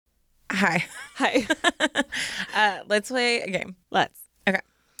Hi. Hi. Let's play a game. Let's. Okay.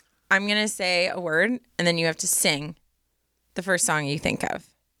 I'm going to say a word, and then you have to sing the first song you think of.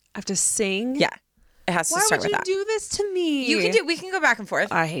 I have to sing? Yeah. It has to Why start would with you that. do this to me? We can go back and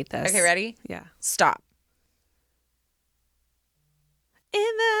forth. I hate this. Okay, ready? Yeah. Stop. In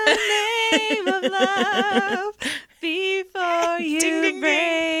the name of love, before you Ding, ding,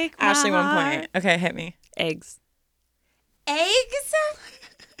 break my Ashley, 1 heart. point. Okay, hit me. Eggs. Eggs?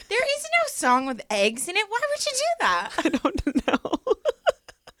 There is no song with eggs in it. Why would you do that? I don't know.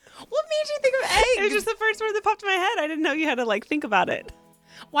 What made you think of eggs? It was just the first word that popped in my head. I didn't know you had to think about it.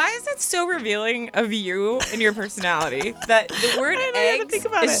 Why is that so revealing of you and your personality? That the word I didn't even eggs think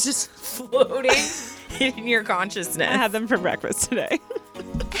about is it. just floating in your consciousness. I had them for breakfast today.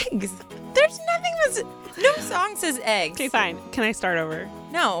 Eggs. There's nothing that's... No song says eggs. Okay, fine. Can I start over?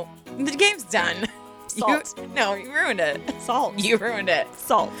 No. The game's done. Salt. No, you ruined it. Salt. You ruined it.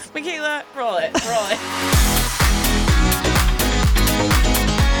 Salt. Michaela, roll it. Roll it.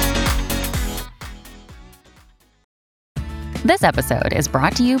 This episode is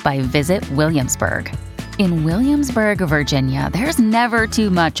brought to you by Visit Williamsburg. In Williamsburg, Virginia, there's never too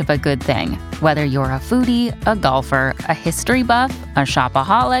much of a good thing. Whether you're a foodie, a golfer, a history buff, a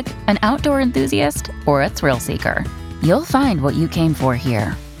shopaholic, an outdoor enthusiast, or a thrill seeker, you'll find what you came for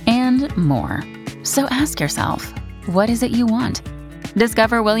here and more. So ask yourself, what is it you want?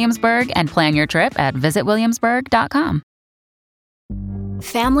 Discover Williamsburg and plan your trip at visitwilliamsburg.com.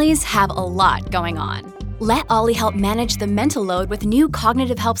 Families have a lot going on. Let Ollie help manage the mental load with new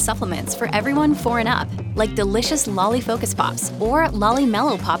cognitive health supplements for everyone 4 and up, like delicious Lolly Focus Pops or Lolly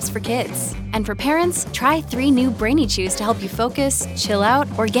Mellow Pops for kids. And for parents, try 3 new Brainy Chews to help you focus, chill out,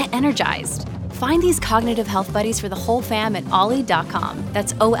 or get energized. Find these cognitive health buddies for the whole fam at ollie.com.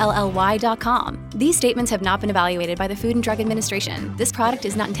 That's OLLY.com. These statements have not been evaluated by the Food and Drug Administration. This product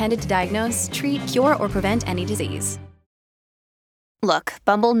is not intended to diagnose, treat, cure, or prevent any disease. Look,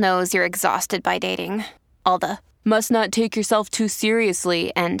 Bumble knows you're exhausted by dating. All the, must not take yourself too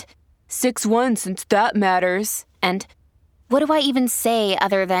seriously, and 6'1" since that matters, and what do I even say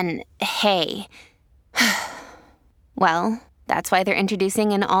other than, hey? Well, that's why they're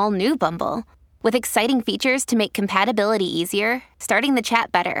introducing an all-new Bumble, with exciting features to make compatibility easier, starting the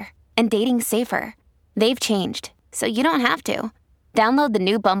chat better, and dating safer. They've changed, so you don't have to. Download the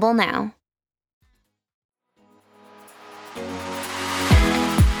new Bumble now.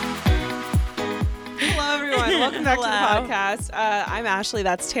 Hello, everyone. Welcome back to the podcast. I'm Ashley.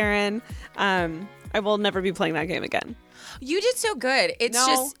 That's Taryn. I will never be playing that game again. You did so good. It's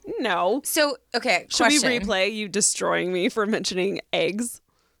just... No. So, okay, Should question. we replay you destroying me for mentioning eggs?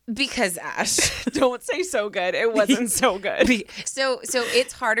 Because, Ash... Don't say so good. It wasn't so good. So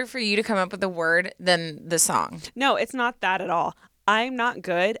it's harder for you to come up with a word than the song. No, it's not that at all. I'm not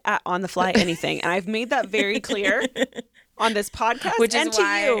good at on-the-fly anything, and I've made that very clear on this podcast, Which is and to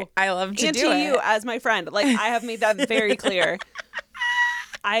why you, I love to and do to it. you as my friend. I have made that very clear.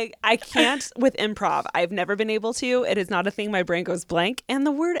 I can't with improv. I've never been able to. It is not a thing. My brain goes blank, and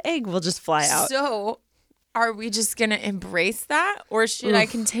the word egg will just fly out. So are we just going to embrace that, or should I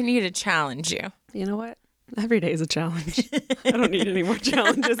continue to challenge you? You know what? Every day is a challenge. I don't need any more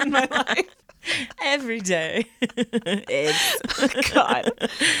challenges in my life. Every day. It's... God. Hi,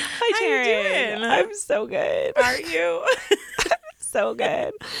 How you Taryn. doing? I'm so good. Are you? So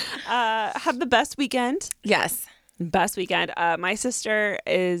good. Have the best weekend. Yes. Best weekend. My sister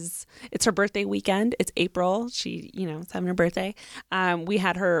it's her birthday weekend. It's April. She, is having her birthday.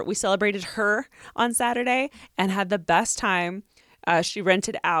 We celebrated her on Saturday and had the best time. She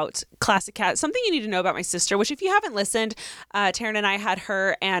rented out Classic Cat. Something you need to know about my sister, which if you haven't listened, Taryn and I had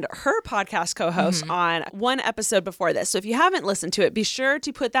her and her podcast co-host on one episode before this. So if you haven't listened to it, be sure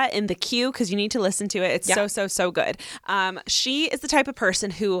to put that in the queue because you need to listen to it. It's so good. She is the type of person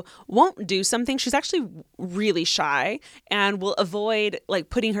who won't do something. She's actually really shy and will avoid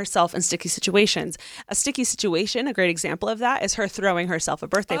putting herself in sticky situations. A sticky situation, a great example of that is her throwing herself a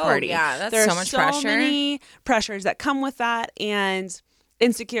birthday party. Yeah, that's there so are much so pressure. many pressures that come with that, and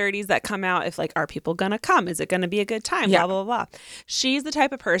insecurities that come out if are people gonna come? Is it gonna be a good time? Yeah. Blah, blah, blah. She's the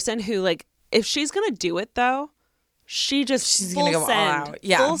type of person who if she's gonna do it though, she's gonna go all out.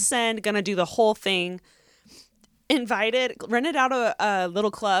 Yeah. Full send, gonna do the whole thing. Rented out a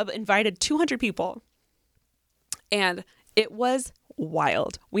little club, invited 200 people. And it was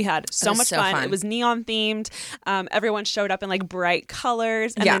wild. We had so was much so fun. fun. It was neon themed. Everyone showed up in like bright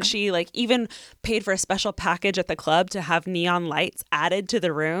colors. And Yeah. then she like even paid for a special package at the club to have neon lights added to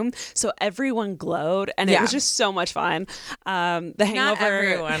the room. So everyone glowed and it Yeah. was just so much fun. The Not hangover,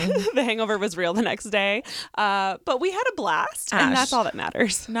 everyone. the hangover was real the next day. But we had a blast and Ash. that's all that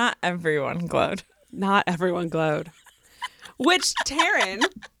matters. Not everyone glowed. Not everyone glowed. Which, Taryn,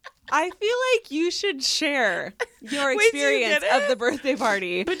 I feel like you should share your Wait, do you experience get of it? the birthday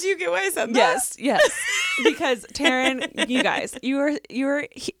party. But do you get why I said Yes, yes. Because Taryn, you guys, you're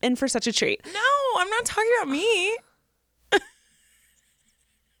in for such a treat. No, I'm not talking about me.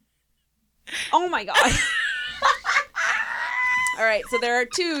 Oh my god. All right, so there are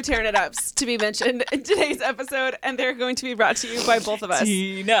 2 Tearing It Ups to be mentioned in today's episode, and they're going to be brought to you by both of us.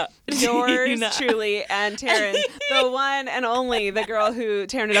 Tina. Yours truly and Taryn, the one and only, the girl who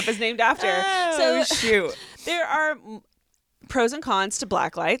Tearing It Up is named after. Oh, shoot. There are pros and cons to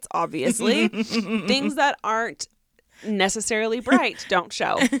black lights, obviously. Things that aren't necessarily bright don't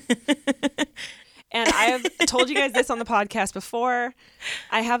show. And I have told you guys this on the podcast before.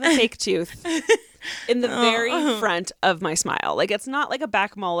 I have a fake tooth in the very front of my smile. Like, it's not like a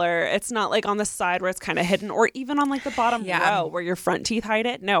back molar. It's not like on the side where it's kind of hidden, or even on like the bottom row where your front teeth hide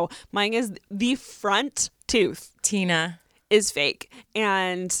it. No, mine is the front tooth Tina. is fake.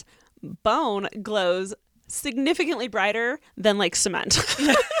 And bone glows significantly brighter than like cement.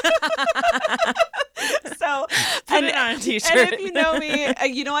 So Put it on a t-shirt. And if you know me,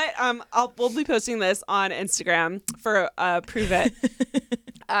 you know what? We'll be posting this on Instagram for Prove It.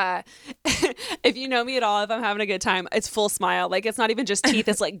 If you know me at all, if I'm having a good time, it's full smile. Like, it's not even just teeth,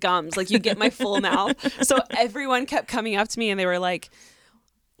 it's like gums. Like, you get my full mouth. So everyone kept coming up to me and they were like,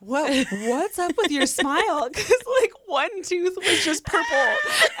 what's up with your smile? Because like one tooth was just purple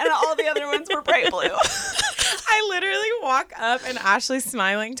and all the other ones were bright blue. I literally walk up and Ashley's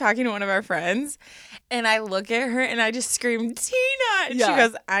smiling, talking to one of our friends. And I look at her and I just scream, Tina. And she Yeah.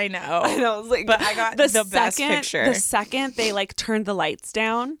 goes, I know. I know. It was like, But I got the best picture. The second they like turned the lights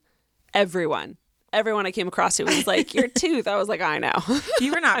down, everyone I came across who was like, your tooth. I was like, I know.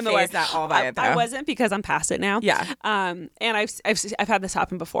 You were not I'm aware. phased at all by it, though. I wasn't, because I'm past it now. Yeah. And I've had this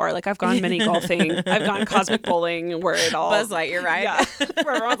happen before. Like, I've gone mini golfing. I've gone cosmic bowling where it all Buzz Lightyear, right? Yeah.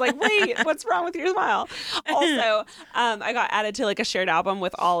 Where everyone's like, wait, what's wrong with your smile? Also, I got added to like a shared album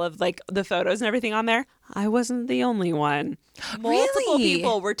with all of like the photos and everything on there. I wasn't the only one. Multiple Really?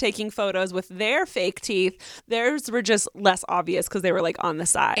 people were taking photos with their fake teeth. Theirs were just less obvious because they were like on the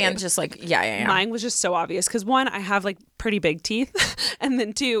side. And just like, yeah. Mine was just so obvious because 1, I have like pretty big teeth, and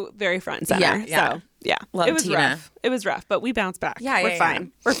then 2, very front and center. Yeah. So yeah, Love it was Tina. rough. It was rough, but we bounced back. Yeah, we're yeah, fine. yeah.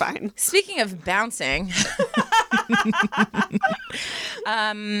 We're fine. Speaking of bouncing,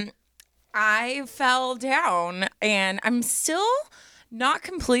 I fell down and I'm still not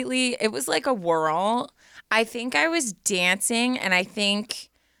completely, it was like a whirl. I think I was dancing and I think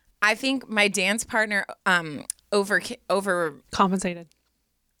my dance partner Compensated.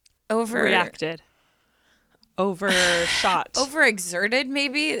 over Reacted. Overshot. overexerted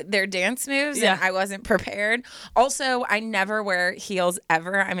maybe their dance moves Yeah. and I wasn't prepared. Also, I never wear heels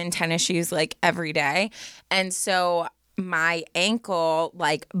ever. I'm in tennis shoes like every day. And so my ankle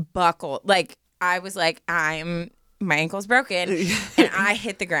like buckled. Like I was like, my ankle's broken and I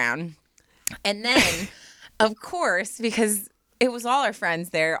hit the ground. And then of course, because it was all our friends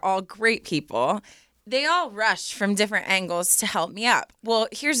there, all great people, they all rushed from different angles to help me up. Well,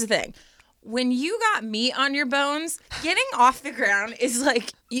 here's the thing. When you got meat on your bones, getting off the ground is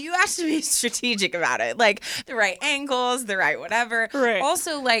like, you have to be strategic about it. Like the right angles, the right whatever. Right.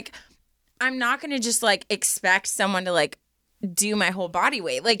 Also, like, I'm not going to just like expect someone to like do my whole body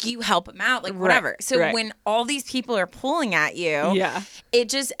weight. Like you help them out, like whatever. Right, So right. when all these people are pulling at you, Yeah. it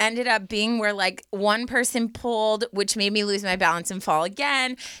just ended up being where like one person pulled, which made me lose my balance and fall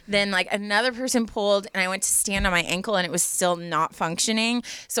again. Then like another person pulled and I went to stand on my ankle and it was still not functioning.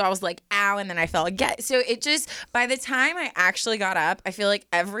 So I was like, ow. And then I fell again. So it just, by the time I actually got up, I feel like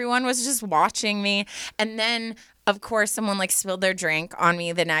everyone was just watching me. And then of course, someone like spilled their drink on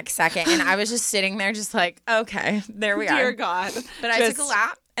me the next second. And I was just sitting there just like, okay, there we Dear are. God. But I took a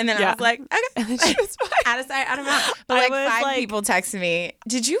lap. And then I Yeah. was like, okay. And then she was fine. Out of sight, out of mind. But I like was 5 like- people texted me,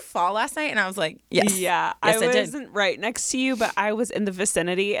 did you fall last night? And I was like, yes. Yeah, Yes, I did. wasn't right next to you, but I was in the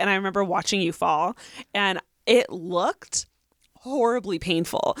vicinity, and I remember watching you fall, and it looked horribly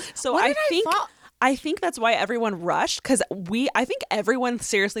painful. So What I did I think fall? I think that's why everyone rushed, because I think everyone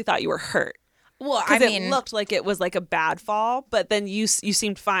seriously thought you were hurt. Well, because it looked like it was like a bad fall, but then you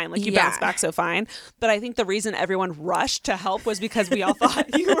seemed fine, like you bounced back so fine. But I think the reason everyone rushed to help was because we all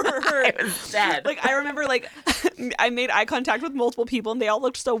thought you were hurt. I was dead. Like I remember, like I made eye contact with multiple people, and they all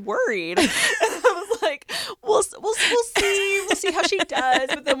looked so worried. And I was like, "We'll see how she does."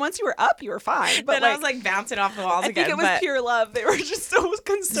 But then once you were up, you were fine. But then I was like bouncing off the walls again. I think it was pure love. They were just so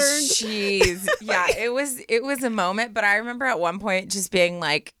concerned. Jeez, yeah, it was a moment. But I remember at one point just being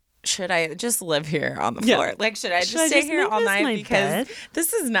like, should I just live here on the floor? Like, should I just stay here all night? Because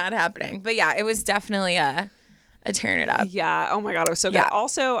this is not happening. But yeah, it was definitely a tearing it up. Yeah. Oh my God, it was so good.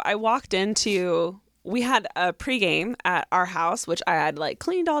 Also, I walked into, we had a pregame at our house, which I had like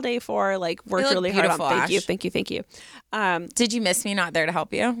cleaned all day for, like worked really hard on. Thank you. Did you miss me not there to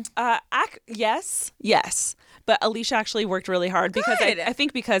help you? Yes. But Alicia actually worked really hard because I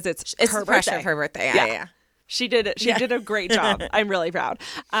think because it's her pressure birthday. of her birthday. Yeah. She did it. She did a great job. I'm really proud.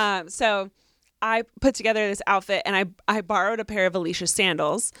 So I put together this outfit, and I borrowed a pair of Alicia's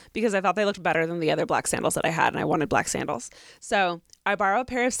sandals because I thought they looked better than the other black sandals that I had, and I wanted black sandals. So I borrowed a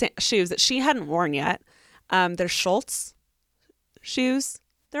pair of shoes that she hadn't worn yet. They're Schultz shoes.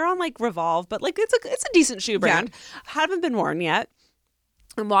 They're on like Revolve, but like it's a decent shoe brand. Haven't been worn yet.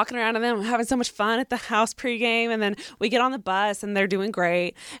 I'm walking around in them. I'm having so much fun at the house pregame, and then we get on the bus, and they're doing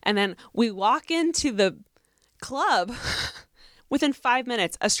great. And then we walk into the club. Within 5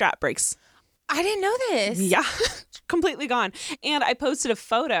 minutes, a strap breaks. I didn't know this. Yeah, completely gone. And I posted a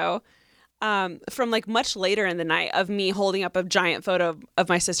photo from like much later in the night of me holding up a giant photo of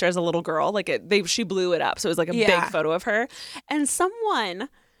my sister as a little girl. Like she blew it up, so it was like a big photo of her. And someone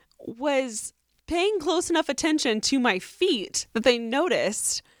was paying close enough attention to my feet that they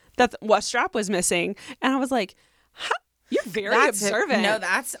noticed that what strap was missing. And I was like, you're very observant. No,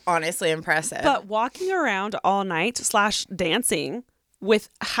 that's honestly impressive. But walking around all night / dancing with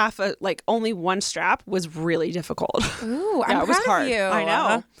only one strap was really difficult. Ooh, I'm it was proud hard. of you. I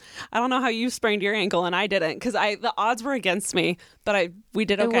know. I don't know how you sprained your ankle and I didn't, because the odds were against me, but we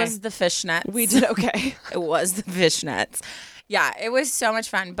did okay. It was the fishnets. We did okay. It was the fishnets. Yeah, it was so much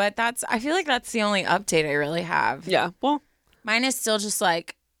fun. But I feel like that's the only update I really have. Yeah. Well, mine is still just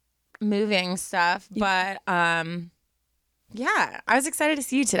like moving stuff, but yeah, I was excited to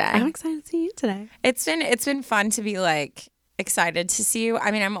see you today. I'm excited to see you today. It's been fun to be like excited to see you.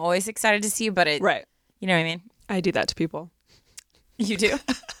 I mean, I'm always excited to see you, but right. You know what I mean? I do that to people. You do?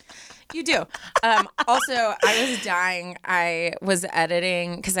 You do. Also, I was dying. I was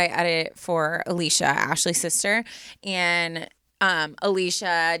editing because I edit for Alicia, Ashley's sister, and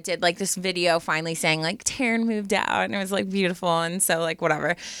Alicia did like this video finally saying like Taryn moved out, and it was like beautiful, and so like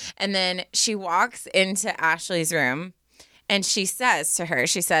whatever. And then she walks into Ashley's room. And she says to her,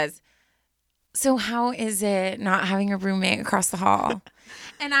 so how is it not having a roommate across the hall?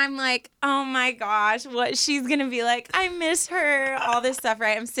 And I'm like, oh my gosh, what she's going to be like, I miss her, all this stuff,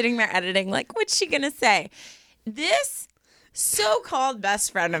 right? I'm sitting there editing, like, what's she going to say? This so-called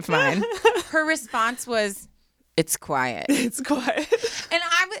best friend of mine, her response was, it's quiet. It's quiet. And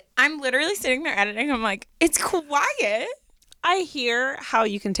I'm literally sitting there editing. I'm like, it's quiet. I hear how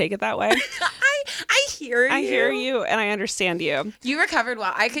you can take it that way. I hear you. I hear you, and I understand you. You recovered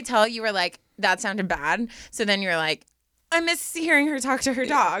well. I could tell you were like, that sounded bad. So then you're like, I miss hearing her talk to her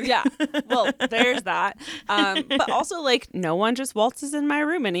dog. Yeah. Well, there's that. But also, like, no one just waltzes in my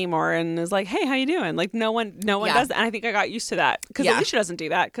room anymore and is like, hey, how you doing? Like, no one does that. And I think I got used to that. Because Alicia doesn't do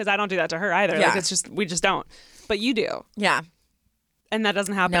that, because I don't do that to her either. Yeah. Like, it's just, we just don't. But you do. Yeah. And that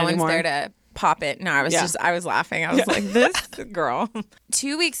doesn't happen anymore. No one's there to pop it. No, I was laughing. I was like, this girl.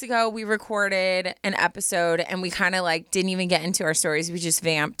 2 weeks ago, we recorded an episode and we kind of like didn't even get into our stories. We just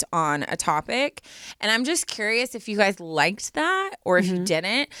vamped on a topic. And I'm just curious if you guys liked that or if you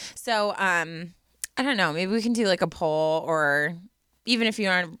didn't. So, I don't know. Maybe we can do like a poll, or even if you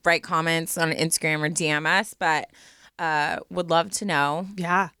want to write comments on Instagram or DM us, but would love to know.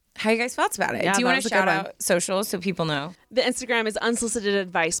 Yeah. How you guys felt about it? Yeah, do you want to shout out socials so people know? The Instagram is Unsolicited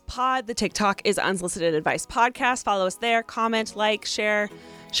Advice Pod. The TikTok is Unsolicited Advice Podcast. Follow us there. Comment, like, share,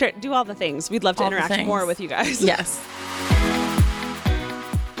 do all the things. We'd love to interact more with you guys. Yes.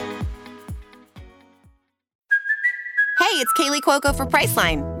 Hey, it's Kaylee Cuoco for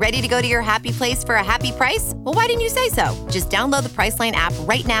Priceline. Ready to go to your happy place for a happy price? Well, why didn't you say so? Just download the Priceline app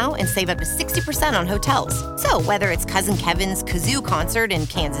right now and save up to 60% on hotels. So whether it's Cousin Kevin's Kazoo Concert in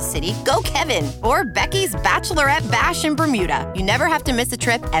Kansas City, go Kevin, or Becky's Bachelorette Bash in Bermuda, you never have to miss a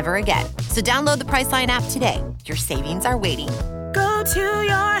trip ever again. So download the Priceline app today. Your savings are waiting. Go to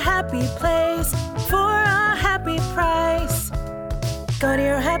your happy place for a happy price. Go to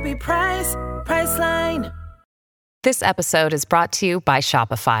your happy price, Priceline. This episode is brought to you by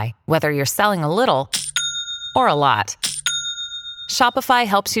Shopify. Whether you're selling a little or a lot, Shopify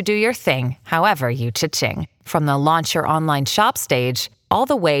helps you do your thing, however you cha-ching. From the launch your online shop stage, all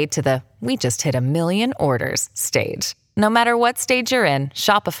the way to the we just hit 1 million orders stage. No matter what stage you're in,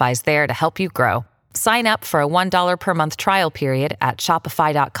 Shopify's there to help you grow. Sign up for a $1 per month trial period at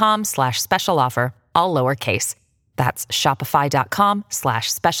shopify.com/special offer, all lowercase. That's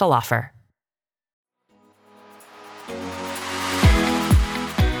shopify.com/special offer.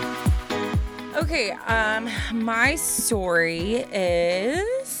 Okay, my story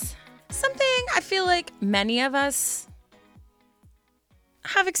is something I feel like many of us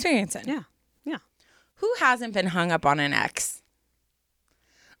have experience in. Yeah. Who hasn't been hung up on an ex?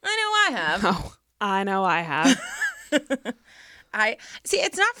 I know I have. Oh, I know I have. I see,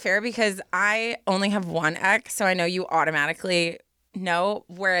 it's not fair because I only have one ex, so I know you automatically know,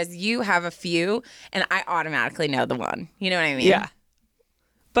 whereas you have a few, and I automatically know the one. You know what I mean? Yeah.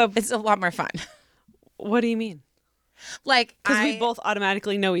 But It's a lot more fun. what do you mean? Like, Because we both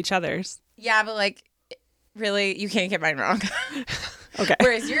automatically know each other's. Yeah, but like, really, you can't get mine wrong. Okay.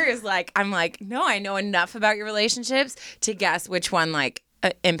 Whereas yours, like, I'm like, no, I know enough about your relationships to guess which one, like,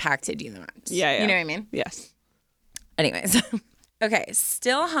 impacted you the most. Yeah. You know what I mean? Yes. Anyways. Okay.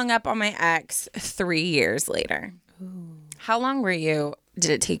 Still hung up on my ex 3 years later. Ooh. How long did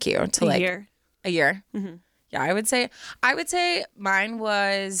it take you to A year. A year? Mm-hmm. Yeah, I would say mine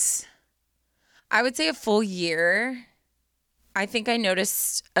was, a full year. I think I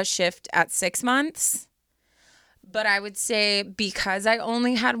noticed a shift at 6 months. But I would say because I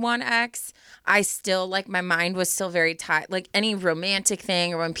only had one ex, I still, like, my mind was still very tight. Like, any romantic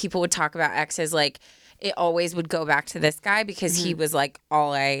thing or when people would talk about exes, like, it always would go back to this guy because he was, like,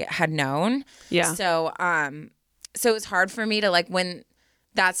 all I had known. Yeah. So, so it was hard for me to, like, when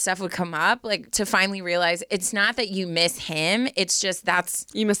that stuff would come up, like, to finally realize it's not that you miss him. It's just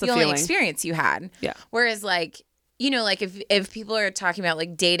You miss the only feeling. experience you had. Yeah. Whereas, like, you know, like, if people are talking about,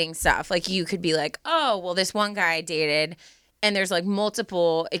 like, dating stuff, like, you could be like, oh, well, this one guy I dated, and there's, like,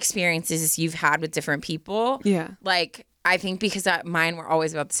 multiple experiences you've had with different people. Yeah. Like, I think because mine were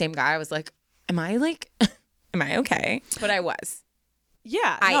always about the same guy, I was like, am I okay? But I was.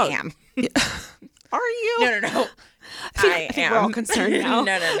 Yeah. I no. am. Are you? No. I think we're all concerned now.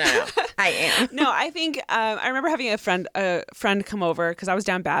 No. I am. No, I think I remember having a friend come over because I was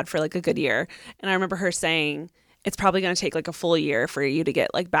down bad for like a good year, and I remember her saying it's probably going to take like a full year for you to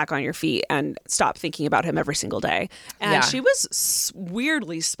get like back on your feet and stop thinking about him every single day. And Yeah. she was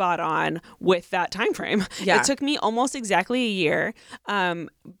weirdly spot on with that time frame. Yeah. It took me almost exactly a year,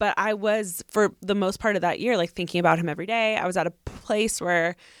 but I was for the most part of that year like thinking about him every day. I was at a place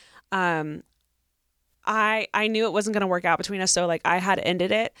where I knew it wasn't going to work out between us. So like I had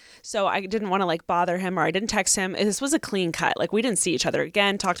ended it. So I didn't want to like bother him, or I didn't text him. This was a clean cut. Like we didn't see each other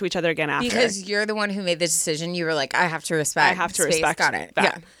again, talk to each other again after. Because you're the one who made the decision. You were like, I have to respect. Got it.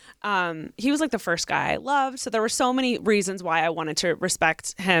 that. Yeah. He was like the first guy I loved. So there were so many reasons why I wanted to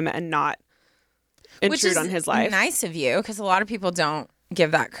respect him and not intrude on his life. Nice of you, because a lot of people don't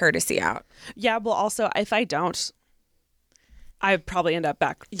give that courtesy out. Yeah. Well, also, if I don't, I probably end up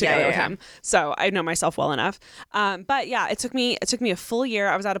back together with him. So I know myself well enough. But yeah, it took me a full year.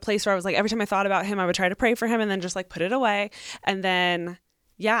 I was at a place where I was like, every time I thought about him, I would try to pray for him and then just like put it away. And then,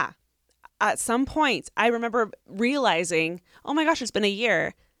 yeah, at some point I remember realizing, oh my gosh, it's been a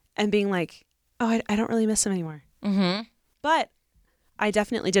year, and being like, oh, I don't really miss him anymore. Mm-hmm. But I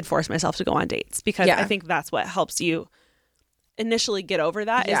definitely did force myself to go on dates because I think that's what helps you initially get over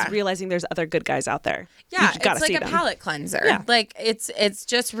that is realizing there's other good guys out there. Yeah, You've gotta it's like see a them. palate cleanser. Yeah. Like it's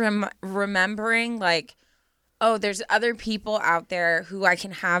just remembering like, oh, there's other people out there who I can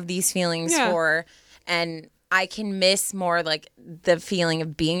have these feelings for, and I can miss more like the feeling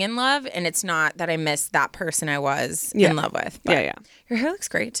of being in love, and it's not that I miss that person I was in love with. But Yeah. Your hair looks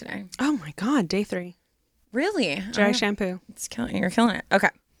great today. Oh my God, day 3. Really? Dry shampoo. It's killing. You're killing it. Okay.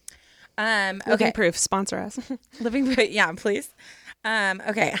 Living Okay. Proof, sponsor us. Living Proof. Yeah, please.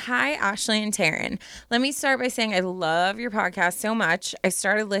 Okay. Hi, Ashley and Taryn. Let me start by saying I love your podcast so much. I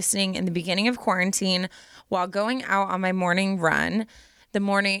started listening in the beginning of quarantine while going out on my morning run.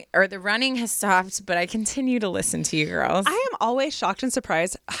 The running has stopped, but I continue to listen to you girls. I am always shocked and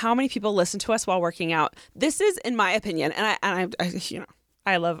surprised how many people listen to us while working out. This is, in my opinion, and I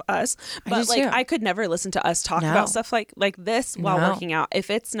I love us, but do too. I could never listen to us talk about stuff like this while working out.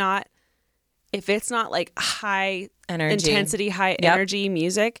 If it's not like high Energy. intensity, high energy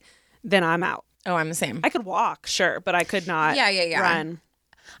music, then I'm out. Oh, I'm the same. I could walk, sure, but I could not run.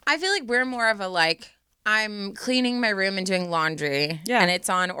 I feel like we're more of a like, I'm cleaning my room and doing laundry, and it's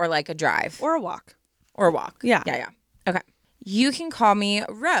on, or like a drive. Or a walk. or walk. Yeah. Yeah. Okay. You can call me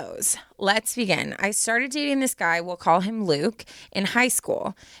Rose. Let's begin. I started dating this guy, we'll call him Luke, in high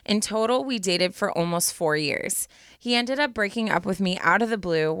school. In total, we dated for almost 4 years. He ended up breaking up with me out of the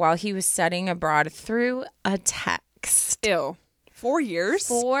blue while he was studying abroad through a text. Ew. 4 years?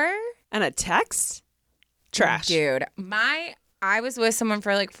 4? And a text? Trash. Dude, I was with someone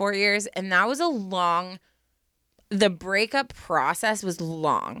for like 4 years, and that was the breakup process was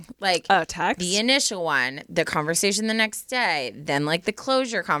long. Like A text? the initial one, the conversation the next day, then like the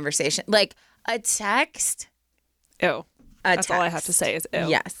closure conversation. Like a text. Ew. That's all I have text. to say is ew.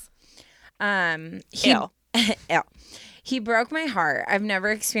 Yes. Ew. Ew. He broke my heart. I've never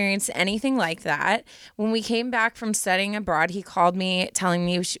experienced anything like that. When we came back from studying abroad, he called me telling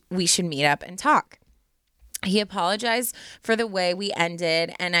me we should meet up and talk. He apologized for the way we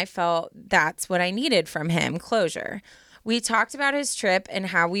ended, and I felt that's what I needed from him, closure. We talked about his trip and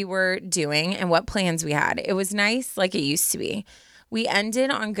how we were doing and what plans we had. It was nice like it used to be. We ended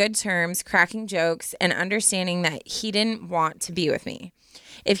on good terms, cracking jokes and understanding that he didn't want to be with me.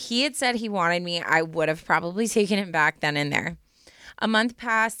 If he had said he wanted me, I would have probably taken him back then and there. A month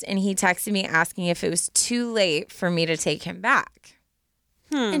passed, and he texted me asking if it was too late for me to take him back.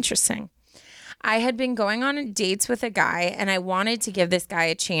 Interesting. I had been going on dates with a guy, and I wanted to give this guy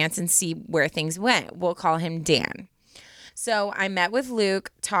a chance and see where things went. We'll call him Dan. So I met with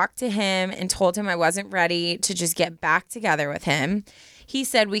Luke, talked to him, and told him I wasn't ready to just get back together with him. He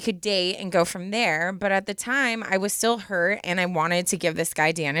said we could date and go from there, but at the time I was still hurt and I wanted to give this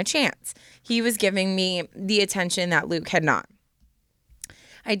guy Dan a chance. He was giving me the attention that Luke had not.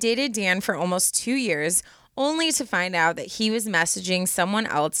 I dated Dan for almost 2 years, only to find out that he was messaging someone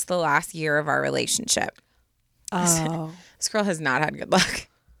else the last year of our relationship. Oh. This girl has not had good luck.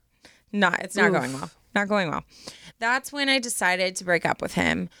 It's not going well. Not going well. That's when I decided to break up with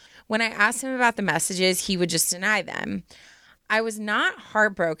him. When I asked him about the messages, he would just deny them. I was not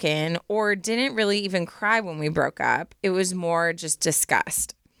heartbroken or didn't really even cry when we broke up. It was more just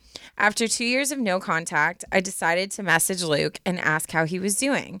disgust. After 2 years of no contact, I decided to message Luke and ask how he was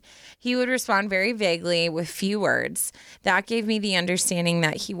doing. He would respond very vaguely with few words. That gave me the understanding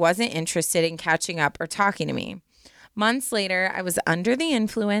that he wasn't interested in catching up or talking to me. Months later, I was under the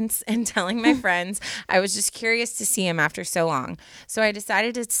influence and telling my friends I was just curious to see him after so long. So I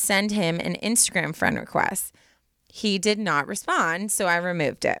decided to send him an Instagram friend request. He did not respond, so I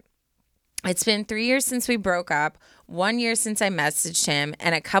removed it. It's been 3 years since we broke up, 1 year since I messaged him,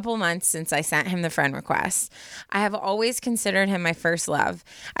 and a couple months since I sent him the friend request. I have always considered him my first love.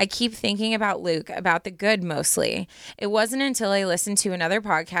 I keep thinking about Luke, about the good mostly. It wasn't until I listened to another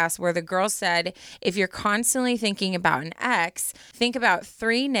podcast where the girl said, if you're constantly thinking about an ex, think about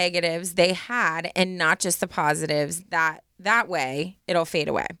 3 negatives they had and not just the positives. That way, it'll fade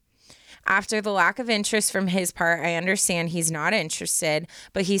away. After the lack of interest from his part, I understand he's not interested,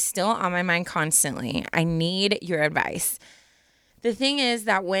 but he's still on my mind constantly. I need your advice. The thing is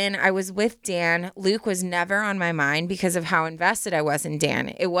that when I was with Dan, Luke was never on my mind because of how invested I was in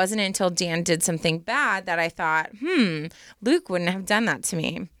Dan. It wasn't until Dan did something bad that I thought, Luke wouldn't have done that to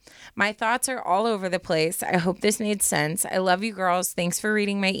me. My thoughts are all over the place. I hope this made sense. I love you girls. Thanks for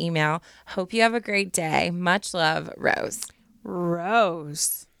reading my email. Hope you have a great day. Much love, Rose.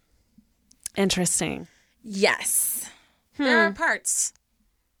 Rose. Interesting. Yes. There are parts.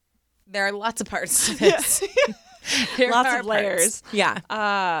 There are lots of parts to this. There Lots are of layers. parts.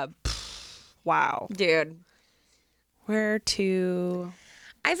 Yeah. Wow. Dude. Where to?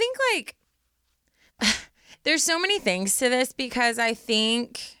 I think like there's so many things to this because I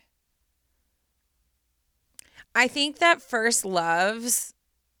think that first loves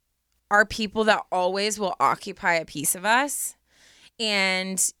are people that always will occupy a piece of us.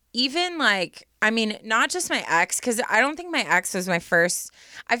 And even like, I mean, not just my ex, because I don't think my ex was my first.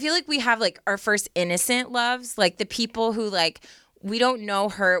 I feel like we have like our first innocent loves, like the people who like, we don't know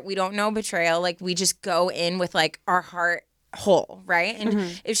hurt, we don't know betrayal. Like we just go in with like our heart whole, right?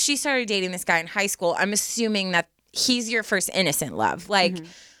 And if she started dating this guy in high school, I'm assuming that he's your first innocent love. Like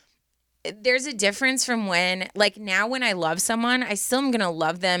there's a difference from when, like now when I love someone, I still am going to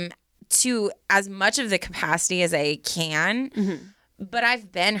love them to as much of the capacity as I can. But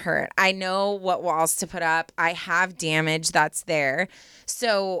I've been hurt. I know what walls to put up. I have damage that's there.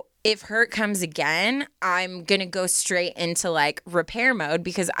 So if hurt comes again, I'm going to go straight into like repair mode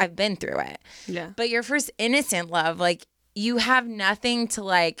because I've been through it. Yeah. But your first innocent love, like you have nothing to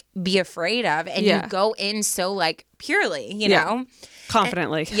like be afraid of. And you go in so like purely, you know?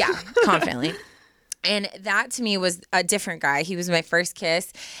 Confidently. Confidently. And that to me was a different guy. He was my first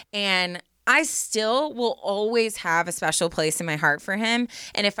kiss. And I still will always have a special place in my heart for him.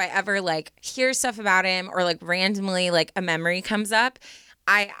 And if I ever like hear stuff about him or like randomly like a memory comes up,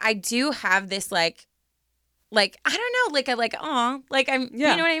 I do have this like I don't know, like I like, oh, like I'm, you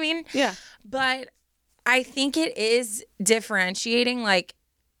know what I mean? Yeah. But I think it is differentiating, like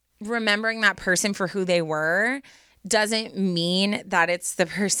remembering that person for who they were doesn't mean that it's the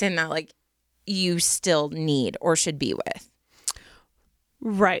person that like you still need or should be with.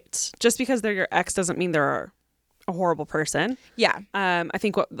 Right. Just because they're your ex doesn't mean they're a horrible person. Yeah. I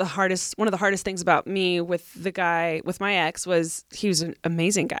think one of the hardest things about me with my ex was he was an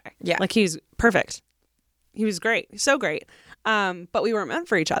amazing guy. Yeah. Like he's perfect. He was great. So great. But we weren't meant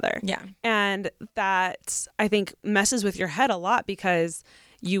for each other. Yeah. And that I think messes with your head a lot because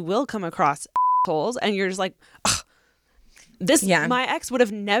you will come across assholes and you're just like, ugh, my ex would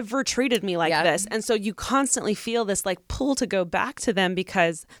have never treated me like this. And so you constantly feel this like pull to go back to them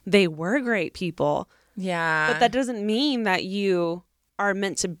because they were great people. Yeah. But that doesn't mean that you are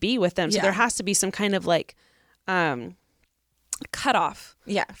meant to be with them. So there has to be some kind of like cutoff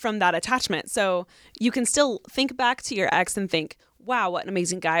from that attachment. So you can still think back to your ex and think, wow, what an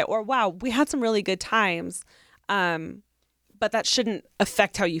amazing guy. Or wow, we had some really good times. But that shouldn't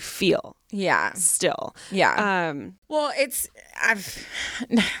affect how you feel. Yeah. Still. Yeah. Well, I've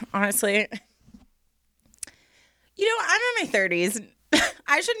honestly, I'm in my 30s.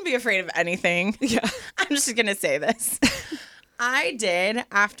 I shouldn't be afraid of anything. Yeah. I'm just going to say this. I did,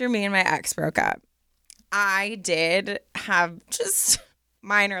 after me and my ex broke up, I did have just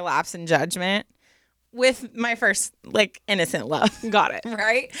minor lapse in judgment with my first, like, innocent love. Got it.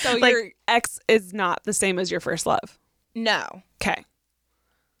 Right? So like, your ex is not the same as your first love? No. Okay.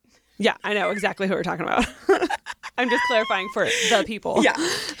 Yeah, I know exactly who we're talking about. I'm just clarifying for the people. Yeah.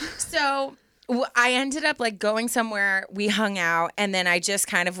 So I ended up like going somewhere, we hung out, and then I just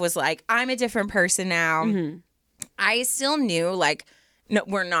kind of was like, I'm a different person now. Mm-hmm. I still knew like, no,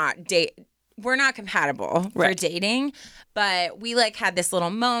 we're not compatible for dating, but we like had this little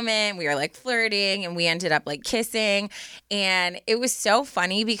moment. We were like flirting and we ended up like kissing. And it was so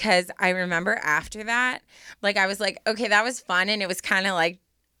funny because I remember after that, like I was like, okay, that was fun. And it was kind of like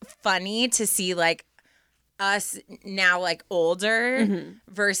funny to see like us now like older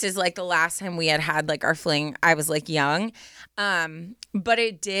versus like the last time we had like our fling, I was like young. But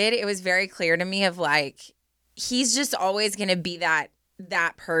it was very clear to me of like, he's just always going to be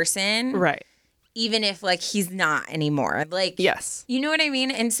that person. Right. Even if like he's not anymore. Like, yes. You know what I mean?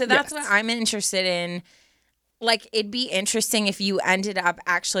 And so that's what I'm interested in. Like, it'd be interesting if you ended up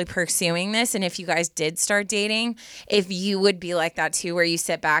actually pursuing this and if you guys did start dating, if you would be like that too, where you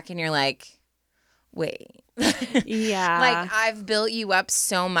sit back and you're like, wait. Yeah. Like, I've built you up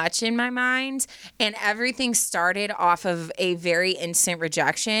so much in my mind, and everything started off of a very instant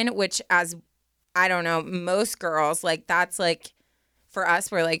rejection, which, as I don't know, most girls, like, that's like, for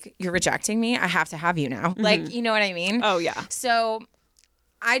us, we're like, you're rejecting me, I have to have you now. Mm-hmm. Like, you know what I mean? Oh, yeah. So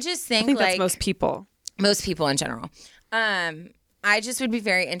I just think like that's most people. Most people in general. I just would be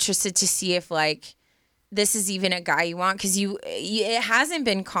very interested to see if like this is even a guy you want, because it hasn't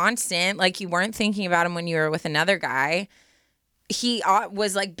been constant. Like, you weren't thinking about him when you were with another guy. He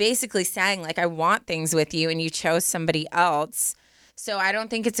was like basically saying like, I want things with you, and you chose somebody else. So I don't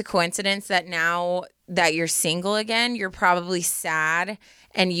think it's a coincidence that now that you're single again, you're probably sad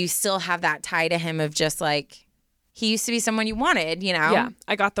and you still have that tie to him of just like, he used to be someone you wanted, you know? Yeah.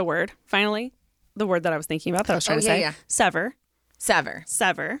 I got the word, finally. The word that I was thinking about that I was trying to say. Yeah. Sever.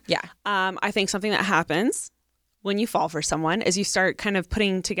 Yeah. I think something that happens when you fall for someone is you start kind of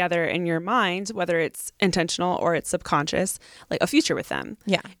putting together in your mind, whether it's intentional or it's subconscious, like a future with them.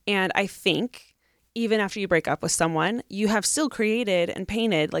 Yeah. And I think even after you break up with someone, you have still created and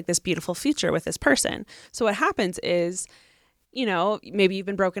painted like this beautiful future with this person. So what happens is, you know, maybe you've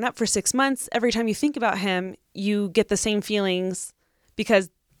been broken up for 6 months. Every time you think about him, you get the same feelings because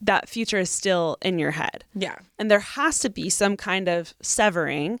that future is still in your head. Yeah. And there has to be some kind of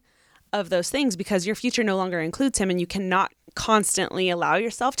severing of those things because your future no longer includes him, and you cannot constantly allow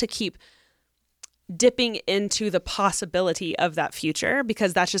yourself to keep dipping into the possibility of that future,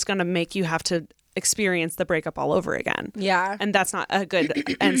 because that's just going to make you have to experience the breakup all over again. Yeah. And that's not a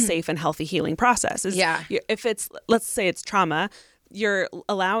good and safe and healthy healing process. If it's, let's say it's trauma, you're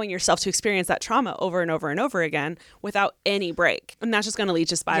allowing yourself to experience that trauma over and over and over again without any break. And that's just going to lead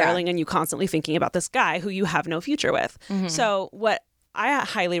to spiraling and you constantly thinking about this guy who you have no future with. Mm-hmm. So what I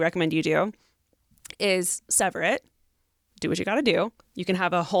highly recommend you do is sever it. Do what you got to do. You can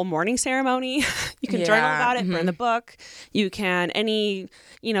have a whole mourning ceremony. You can journal about it, burn the book. You can, any,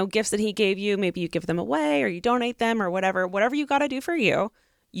 gifts that he gave you, maybe you give them away or you donate them or whatever you got to do for you,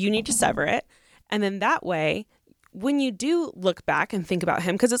 you need to sever it. And then that way, when you do look back and think about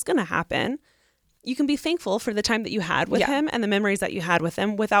him, because it's going to happen, you can be thankful for the time that you had with him and the memories that you had with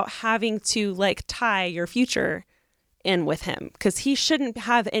him without having to like tie your future in with him, because he shouldn't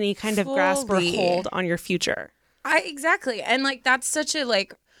have any kind of grasp or hold on your future. Exactly. And like, that's such a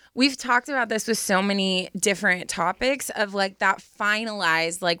like, we've talked about this with so many different topics of like that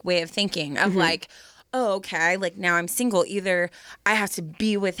finalized like way of thinking of like, oh, okay, like now I'm single. Either I have to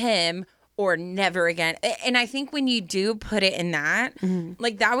be with him or never again. And I think when you do put it in that,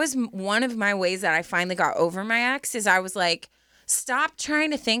 like that was one of my ways that I finally got over my ex is I was like, stop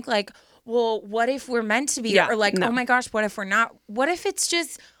trying to think like, well, what if we're meant to be? Or like, oh my gosh, what if we're not? What if it's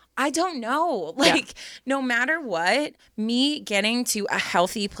just, I don't know. Like, no matter what, me getting to a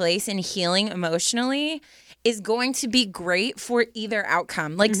healthy place and healing emotionally is going to be great for either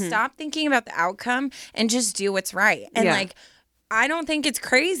outcome. Like, stop thinking about the outcome and just do what's right. And like, I don't think it's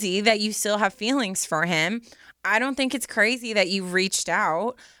crazy that you still have feelings for him. I don't think it's crazy that you reached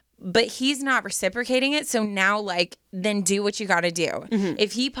out, but he's not reciprocating it. So now, like, then do what you got to do.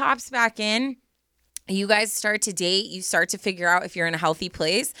 If he pops back in, you guys start to date, you start to figure out if you're in a healthy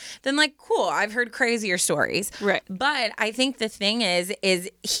place, then like, cool, I've heard crazier stories. Right. But I think the thing is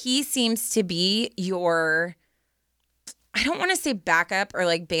he seems to be your, I don't want to say backup or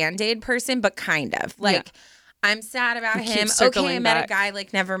like Band-Aid person, but kind of. Like, I'm sad about him. Okay, I met a guy,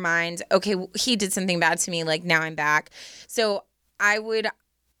 like, never mind. Okay, he did something bad to me, like, now I'm back. So I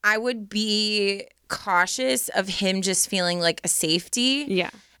would be cautious of him just feeling like a safety. Yeah.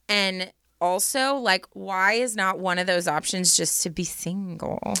 And also, like, why is not one of those options just to be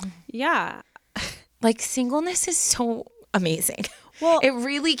single? Yeah. Like, singleness is so amazing. Well, it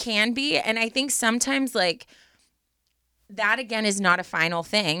really can be. And I think sometimes, like, that, again, is not a final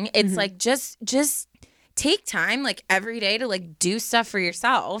thing. It's like, just take time, like, every day to, like, do stuff for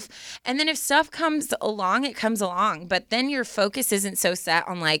yourself. And then if stuff comes along, it comes along. But then your focus isn't so set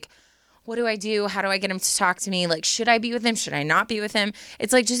on, like, what do I do? How do I get him to talk to me? Like, should I be with him? Should I not be with him?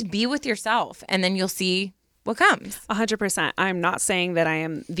 It's like, just be with yourself, and then you'll see what comes. 100%. I'm not saying that I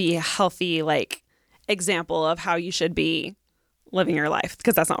am the healthy, like, example of how you should be living your life,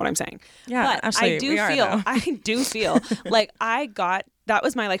 because that's not what I'm saying. Yeah, but actually, I do feel like that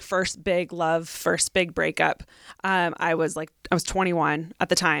was my like first big love, first big breakup. I was 21 at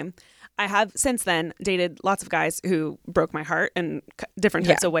the time. I have since then dated lots of guys who broke my heart in different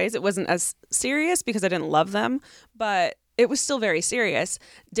types of ways. It wasn't as serious because I didn't love them, but it was still very serious.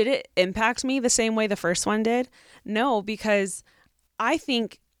 Did it impact me the same way the first one did? No, because I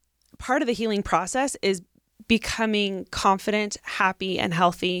think part of the healing process is becoming confident, happy, and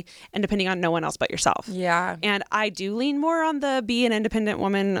healthy, and depending on no one else but yourself. Yeah. And I do lean more on the be an independent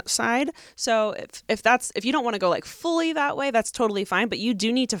woman side. So if you don't want to go like fully that way, that's totally fine. But you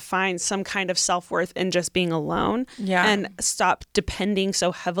do need to find some kind of self-worth in just being alone. Yeah. And stop depending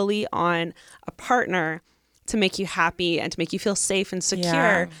so heavily on a partner to make you happy and to make you feel safe and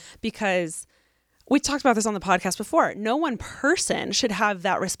secure. Because we talked about this on the podcast before. No one person should have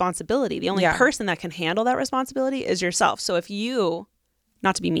that responsibility. The only person that can handle that responsibility is yourself. So if you,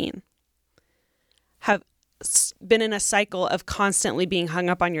 not to be mean, have been in a cycle of constantly being hung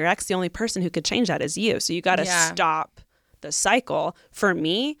up on your ex, the only person who could change that is you. So you got to stop the cycle. For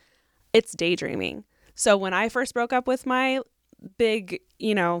me, it's daydreaming. So when I first broke up with my big,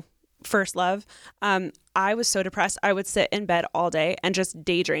 first love, I was so depressed. I would sit in bed all day and just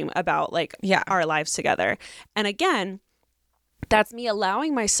daydream about our lives together. And again, that's me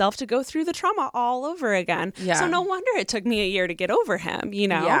allowing myself to go through the trauma all over again. Yeah. So no wonder it took me a year to get over him,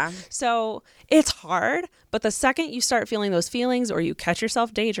 Yeah. So it's hard, but the second you start feeling those feelings or you catch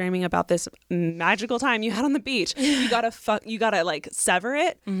yourself daydreaming about this magical time you had on the beach, you gotta like sever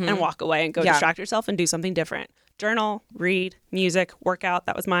it and walk away and go distract yourself and do something different. Journal, read, music, workout.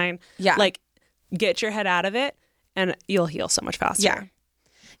 That was mine. Yeah. Like, get your head out of it and you'll heal so much faster. Yeah.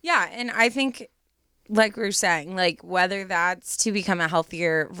 Yeah. And I think, like we were saying, like, whether that's to become a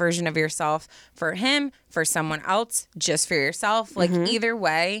healthier version of yourself for him, for someone else, just for yourself, like, either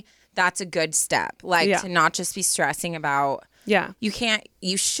way, that's a good step. Like, to not just be stressing about,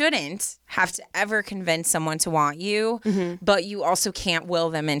 you shouldn't have to ever convince someone to want you, but you also can't will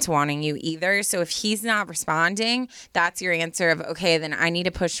them into wanting you either. So if he's not responding, that's your answer of, okay, then I need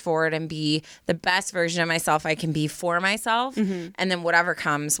to push forward and be the best version of myself I can be for myself. And then whatever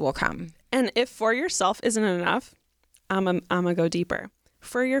comes will come. And if for yourself isn't enough, I'm gonna go deeper.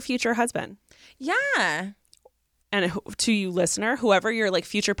 For your future husband. Yeah. And to you, listener, whoever your like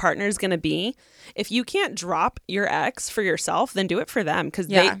future partner is going to be, if you can't drop your ex for yourself, then do it for them, because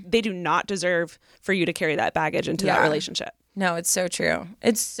they do not deserve for you to carry that baggage into that relationship. No, it's so true.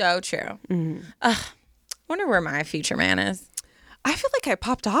 It's so true. I wonder where my future man is. I feel like I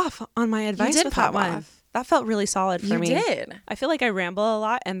popped off on my advice did with pop that one. off. That felt really solid for You me. did. I feel like I ramble a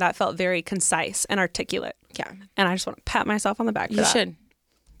lot, and that felt very concise and articulate. Yeah. And I just want to pat myself on the back for You that. should.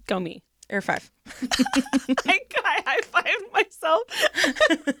 Go me. Air 5. I high-fived myself.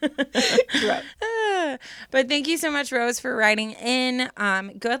 But thank you so much, Rose, for writing in.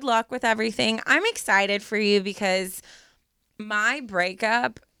 Good luck with everything. I'm excited for you because my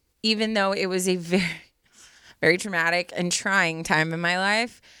breakup, even though it was a very, very traumatic and trying time in my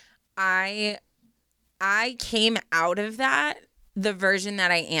life, I came out of that the version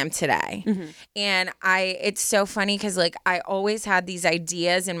that I am today. And it's so funny because like I always had these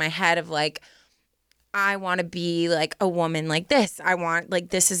ideas in my head of like, I want to be like a woman like this. I want like,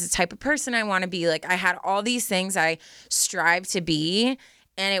 this is the type of person I want to be. Like I had all these things I strive to be.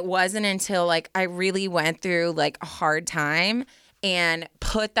 And it wasn't until like I really went through like a hard time and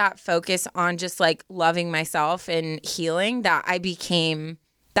put that focus on just like loving myself and healing that I became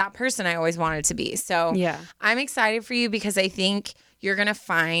that person I always wanted to be. So Yeah. I'm excited for you because I think you're going to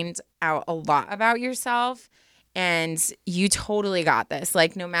find out a lot about yourself and you totally got this.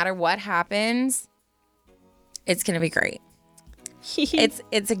 Like no matter what happens, it's going to be great.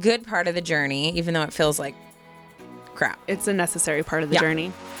 It's a good part of the journey, even though it feels like crap. It's a necessary part of the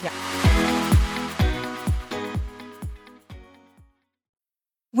journey. Yeah.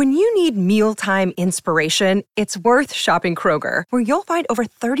 When you need mealtime inspiration, it's worth shopping Kroger, where you'll find over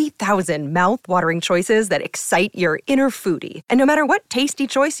 30,000 mouth-watering choices that excite your inner foodie. And no matter what tasty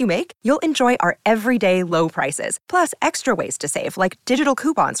choice you make, you'll enjoy our everyday low prices, plus extra ways to save, like digital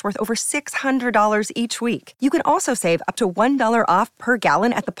coupons worth over $600 each week. You can also save up to $1 off per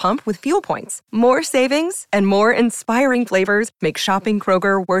gallon at the pump with fuel points. More savings and more inspiring flavors make shopping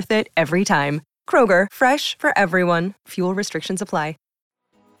Kroger worth it every time. Kroger, fresh for everyone. Fuel restrictions apply.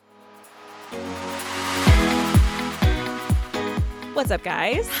 What's up,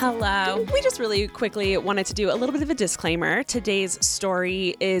 guys? Hello. We just really quickly wanted to do a little bit of a disclaimer. Today's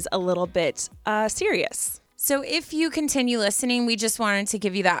story is a little bit serious. So if you continue listening, we just wanted to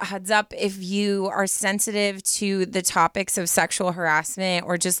give you that heads up. If you are sensitive to the topics of sexual harassment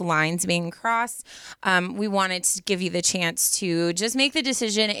or just lines being crossed, we wanted to give you the chance to just make the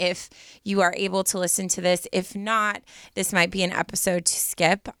decision if you are able to listen to this. If not, this might be an episode to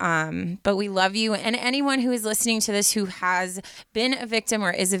skip. But we love you. And anyone who is listening to this who has been a victim or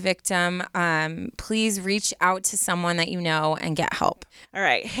is a victim, please reach out to someone that you know and get help. All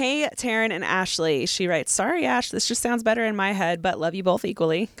right. Hey, Taryn and Ashley. She writes, sorry, Ash, this just sounds better in my head, but love you both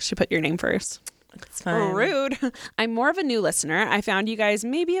equally. She put your name first. It's fine. Rude. I'm more of a new listener. I found you guys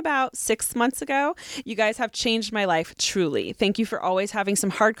maybe about 6 months ago. You guys have changed my life, truly. Thank you for always having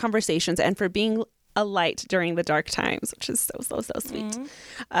some hard conversations and for being a light during the dark times, which is so sweet.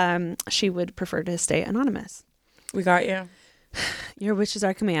 She would prefer to stay anonymous. We got you. Your wish is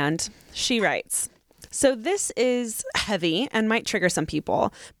our command. She writes, so this is heavy and might trigger some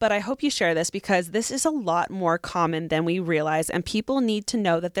people, but I hope you share this because this is a lot more common than we realize, and people need to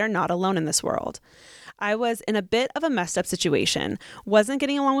know that they're not alone in this world. I was in a bit of a messed up situation, wasn't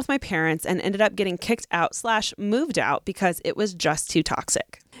getting along with my parents, and ended up getting kicked out / moved out because it was just too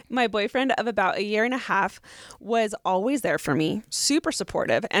toxic. My boyfriend of about a year and a half was always there for me, super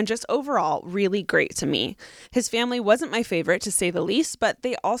supportive, and just overall really great to me. His family wasn't my favorite, to say the least, but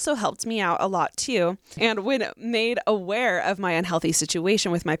they also helped me out a lot too. And when made aware of my unhealthy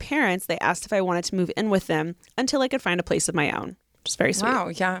situation with my parents, they asked if I wanted to move in with them until I could find a place of my own, which is very sweet. Wow,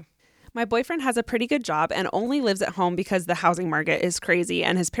 yeah. My boyfriend has a pretty good job and only lives at home because the housing market is crazy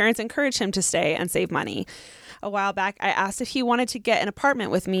and his parents encourage him to stay and save money. A while back, I asked if he wanted to get an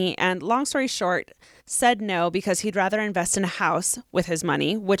apartment with me, and long story short, said no because he'd rather invest in a house with his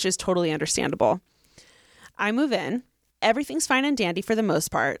money, which is totally understandable. I move in. Everything's fine and dandy for the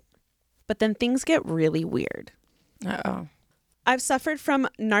most part, but then things get really weird. Uh-oh. I've suffered from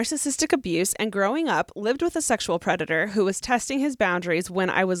narcissistic abuse and growing up lived with a sexual predator who was testing his boundaries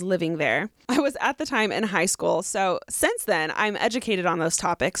when I was living there. I was at the time in high school, so since then I'm educated on those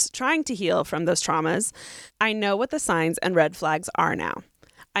topics, trying to heal from those traumas. I know what the signs and red flags are now.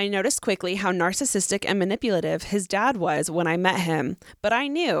 I noticed quickly how narcissistic and manipulative his dad was when I met him, but I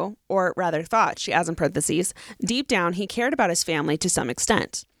knew, or rather thought, she adds in parentheses, deep down he cared about his family to some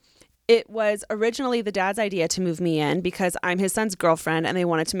extent. It was originally the dad's idea to move me in because I'm his son's girlfriend and they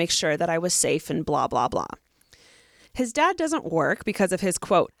wanted to make sure that I was safe and blah, blah, blah. His dad doesn't work because of his,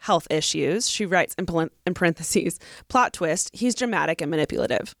 quote, health issues. She writes in parentheses, plot twist, he's dramatic and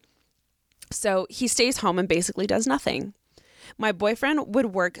manipulative. So he stays home and basically does nothing. My boyfriend would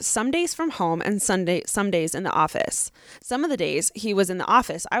work some days from home and some days in the office. Some of the days he was in the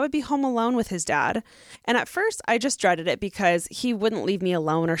office, I would be home alone with his dad. And at first, I just dreaded it because he wouldn't leave me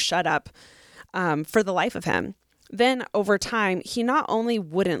alone or shut up for the life of him. Then over time, he not only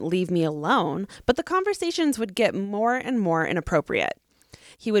wouldn't leave me alone, but the conversations would get more and more inappropriate.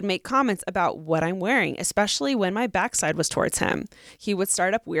 He would make comments about what I'm wearing, especially when my backside was towards him. He would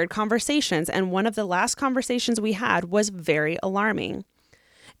start up weird conversations, and one of the last conversations we had was very alarming.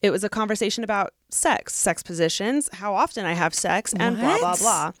 It was a conversation about sex positions, how often I have sex, and blah, blah,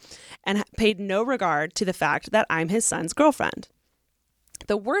 blah, and paid no regard to the fact that I'm his son's girlfriend.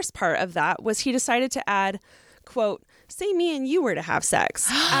 The worst part of that was he decided to add, quote, say me and you were to have sex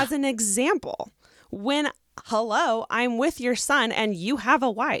as an example when, hello, I'm with your son and you have a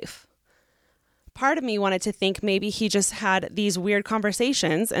wife. Part of me wanted to think maybe he just had these weird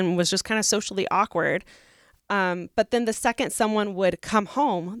conversations and was just kind of socially awkward. But then the second someone would come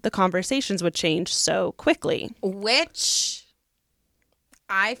home, the conversations would change so quickly. Which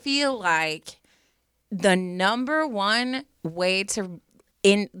I feel like the number one way to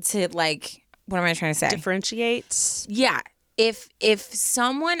like, what am I trying to say? Differentiate. Yeah. If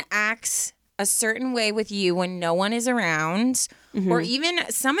someone acts a certain way with you when no one is around, or even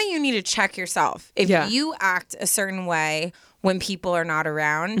some of you need to check yourself. If you act a certain way when people are not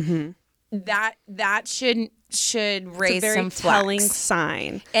around, that should raise some flags. Telling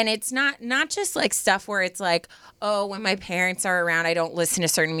sign. And it's not just like stuff where it's like, oh, when my parents are around, I don't listen to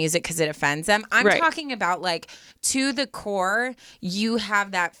certain music because it offends them. I'm talking about like to the core, you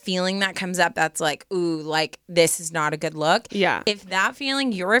have that feeling that comes up that's like, ooh, like this is not a good look. Yeah. If that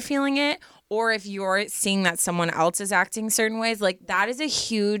feeling, you're feeling it, or if you're seeing that someone else is acting certain ways, like that is a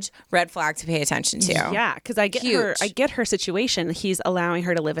huge red flag to pay attention to. Yeah, because I get her situation. He's allowing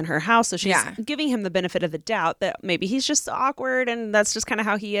her to live in her house, so she's giving him the benefit of the doubt that maybe he's just awkward and that's just kind of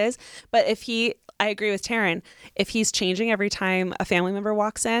how he is. But I agree with Taryn, if he's changing every time a family member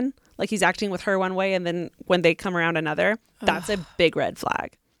walks in, like he's acting with her one way and then when they come around another, that's a big red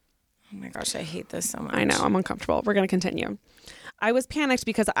flag. Oh my gosh, I hate this so much. I know, I'm uncomfortable. We're going to continue. I was panicked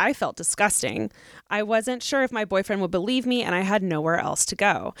because I felt disgusting. I wasn't sure if my boyfriend would believe me and I had nowhere else to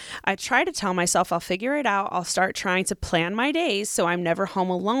go. I tried to tell myself I'll figure it out. I'll start trying to plan my days so I'm never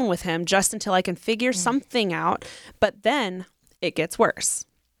home alone with him just until I can figure something out. But then it gets worse.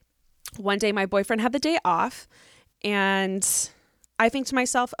 One day my boyfriend had the day off and I think to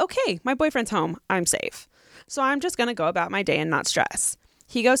myself, okay, my boyfriend's home. I'm safe. So I'm just going to go about my day and not stress.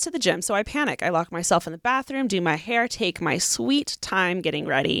 He goes to the gym, so I panic. I lock myself in the bathroom, do my hair, take my sweet time getting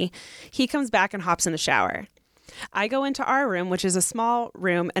ready. He comes back and hops in the shower. I go into our room, which is a small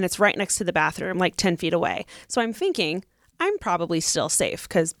room, and it's right next to the bathroom, like 10 feet away. So I'm thinking, I'm probably still safe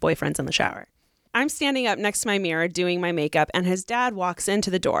because boyfriend's in the shower. I'm standing up next to my mirror doing my makeup, and his dad walks into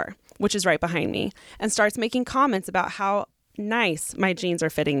the door, which is right behind me, and starts making comments about how nice my jeans are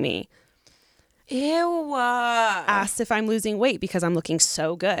fitting me. Ew. Asks if I'm losing weight because I'm looking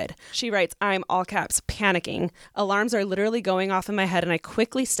so good. She writes, I'm all caps panicking. Alarms are literally going off in my head and I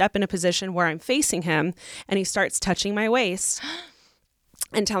quickly step in a position where I'm facing him and he starts touching my waist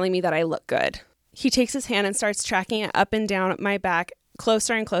and telling me that I look good. He takes his hand and starts tracking it up and down my back,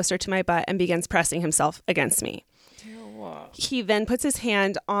 closer and closer to my butt and begins pressing himself against me. He then puts his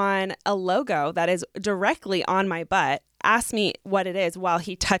hand on a logo that is directly on my butt, asks me what it is while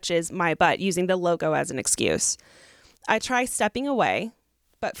he touches my butt using the logo as an excuse. I try stepping away,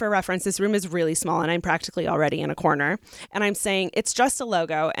 but for reference, this room is really small and I'm practically already in a corner. And I'm saying it's just a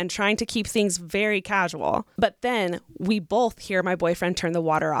logo and trying to keep things very casual. But then we both hear my boyfriend turn the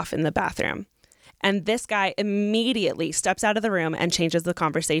water off in the bathroom. And this guy immediately steps out of the room and changes the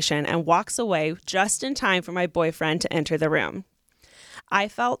conversation and walks away just in time for my boyfriend to enter the room. I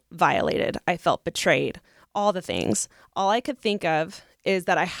felt violated. I felt betrayed. All the things. All I could think of is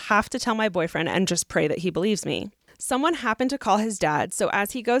that I have to tell my boyfriend and just pray that he believes me. Someone happened to call his dad, so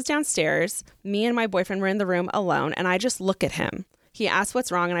as he goes downstairs, me and my boyfriend were in the room alone, and I just look at him. He asks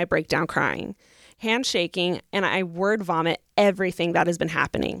what's wrong, and I break down crying, hand shaking, and I word vomit everything that has been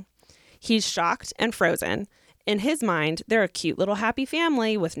happening. He's shocked and frozen. In his mind, they're a cute little happy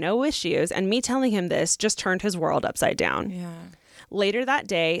family with no issues, and me telling him this just turned his world upside down. Yeah. Later that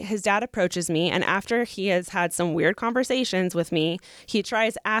day, his dad approaches me, and after he has had some weird conversations with me, he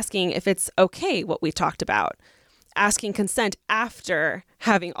tries asking if it's okay what we've talked about, asking consent after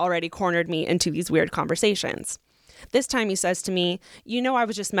having already cornered me into these weird conversations. This time he says to me, "You know I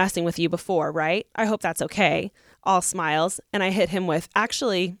was just messing with you before, right? I hope that's okay." All smiles, and I hit him with,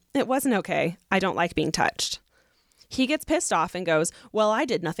 "Actually, it wasn't okay. I don't like being touched." He gets pissed off and goes, well, I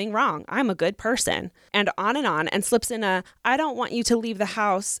did nothing wrong. I'm a good person. And slips in a, I don't want you to leave the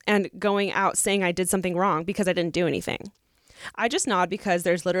house and going out saying I did something wrong because I didn't do anything. I just nod because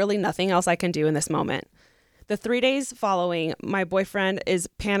there's literally nothing else I can do in this moment. The 3 days following, my boyfriend is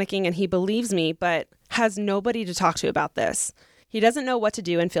panicking and he believes me, but has nobody to talk to about this. He doesn't know what to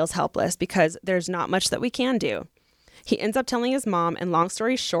do and feels helpless because there's not much that we can do. He ends up telling his mom, and long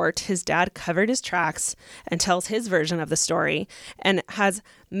story short, his dad covered his tracks and tells his version of the story and has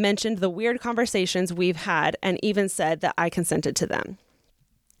mentioned the weird conversations we've had and even said that I consented to them.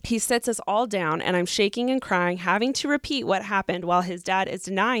 He sits us all down and I'm shaking and crying, having to repeat what happened while his dad is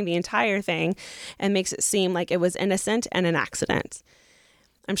denying the entire thing and makes it seem like it was innocent and an accident.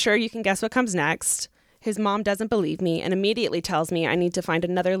 I'm sure you can guess what comes next. His mom doesn't believe me and immediately tells me I need to find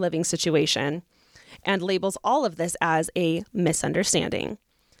another living situation and labels all of this as a misunderstanding.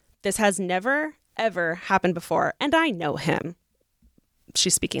 This has never, ever happened before, and I know him.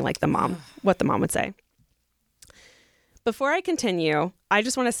 She's speaking like the mom, what the mom would say. Before I continue, I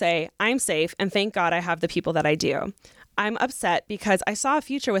just want to say I'm safe and thank God I have the people that I do. I'm upset because I saw a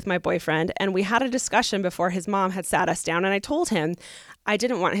future with my boyfriend and we had a discussion before his mom had sat us down and I told him I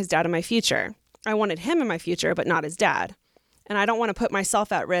didn't want his dad in my future. I wanted him in my future, but not his dad. And I don't want to put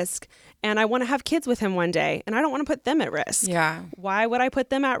myself at risk and I want to have kids with him one day and I don't want to put them at risk. Yeah. Why would I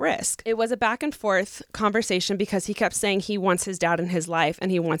put them at risk? It was a back and forth conversation because he kept saying he wants his dad in his life and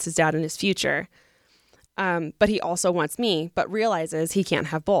he wants his dad in his future. But he also wants me, but realizes he can't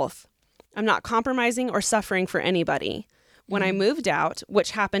have both. I'm not compromising or suffering for anybody. When I moved out,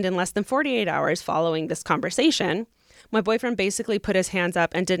 which happened in less than 48 hours following this conversation, my boyfriend basically put his hands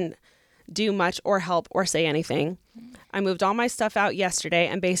up and didn't do much or help or say anything. I moved all my stuff out yesterday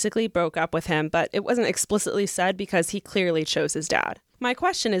and basically broke up with him, but it wasn't explicitly said because he clearly chose his dad. My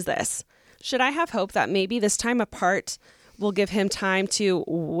question is this: should I have hope that maybe this time apart will give him time to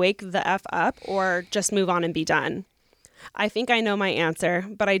wake the F up or just move on and be done? I think I know my answer,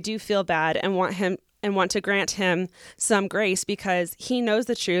 but I do feel bad and want to grant him some grace because he knows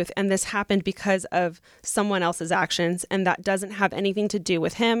the truth and this happened because of someone else's actions and that doesn't have anything to do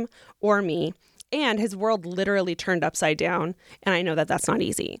with him or me. And his world literally turned upside down. And I know that that's not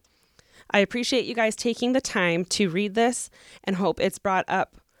easy. I appreciate you guys taking the time to read this and hope it's brought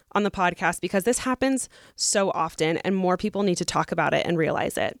up on the podcast because this happens so often and more people need to talk about it and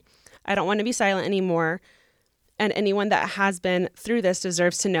realize it. I don't want to be silent anymore. And anyone that has been through this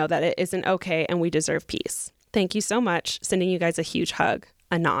deserves to know that it isn't okay and we deserve peace. Thank you so much. Sending you guys a huge hug.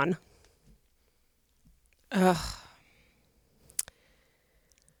 Anon. Ugh.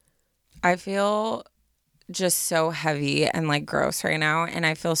 I feel just so heavy and like gross right now. And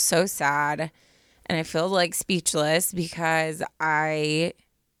I feel so sad. And I feel like speechless because I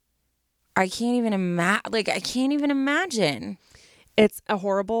can't even imagine. It's a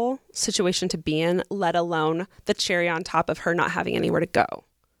horrible situation to be in, let alone the cherry on top of her not having anywhere to go.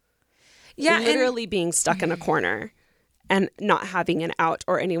 Yeah. Literally being stuck in a corner and not having an out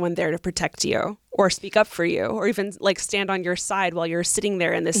or anyone there to protect you or speak up for you or even like stand on your side while you're sitting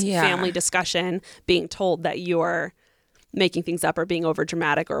there in this family discussion being told that you're making things up or being over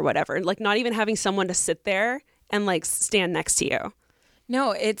dramatic or whatever. Like not even having someone to sit there and like stand next to you.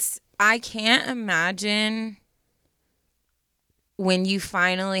 No, I can't imagine when you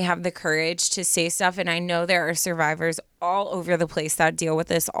finally have the courage to say stuff. And I know there are survivors all over the place that deal with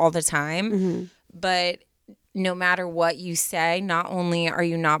this all the time. But no matter what you say, not only are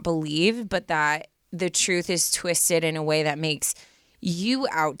you not believed, but that the truth is twisted in a way that makes you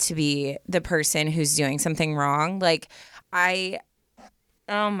out to be the person who's doing something wrong. Like,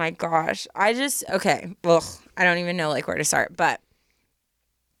 oh my gosh. Okay. Ugh, I don't even know like where to start. But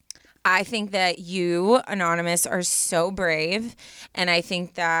I think that you, Anonymous, are so brave. And I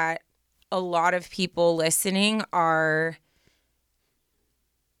think that a lot of people listening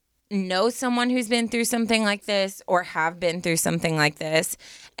know someone who's been through something like this or have been through something like this.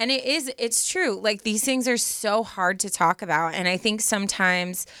 And it's true. Like these things are so hard to talk about. And I think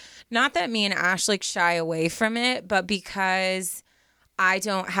sometimes, not that me and Ash like shy away from it, but because I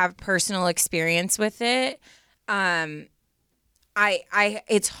don't have personal experience with it,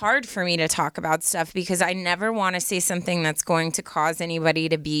 it's hard for me to talk about stuff because I never want to say something that's going to cause anybody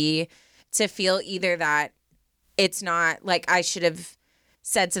to feel either that it's not like I should have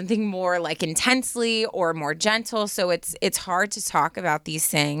said something more like intensely or more gentle. So it's hard to talk about these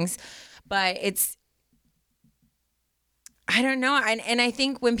things, but I don't know. And I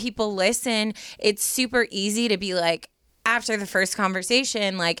think when people listen, it's super easy to be like, after the first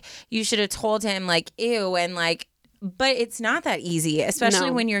conversation, like you should have told him like, ew. And like, but it's not that easy, especially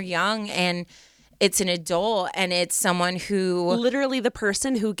when you're young and it's an adult and it's someone who literally the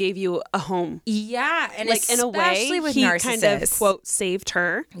person who gave you a home. Yeah, and like in a way, with he narcissists. kind of quote saved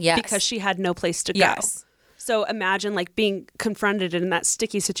her Yes. because she had no place to go. Yes. So imagine like being confronted in that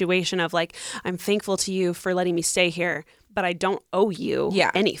sticky situation of like, I'm thankful to you for letting me stay here, but I don't owe you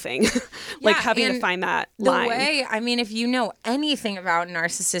anything. Like having to find that line. The way, I mean, if you know anything about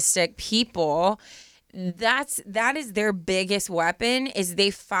narcissistic people, that is their biggest weapon, is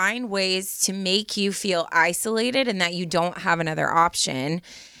they find ways to make you feel isolated and that you don't have another option.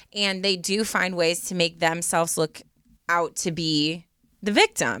 And they do find ways to make themselves look out to be the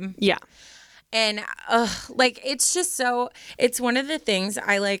victim. Yeah. And like, it's just so, it's one of the things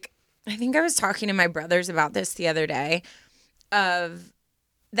I think I was talking to my brothers about this the other day, of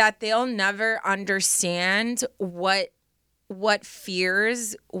that they'll never understand what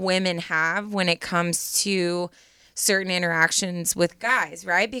fears women have when it comes to certain interactions with guys,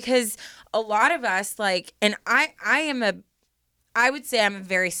 right? Because a lot of us, like, and I would say I'm a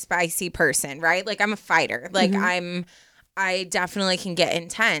very spicy person, right? Like, I'm a fighter. Like, I definitely can get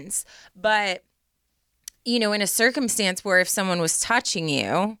intense. But, you know, in a circumstance where if someone was touching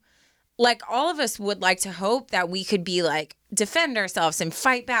you, like, all of us would like to hope that we could be like, defend ourselves and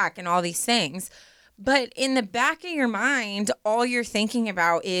fight back and all these things. But in the back of your mind, all you're thinking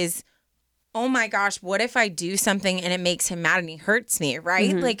about is, oh my gosh, what if I do something and it makes him mad and he hurts me,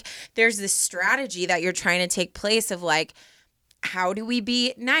 right? Like, there's this strategy that you're trying to take place of like, how do we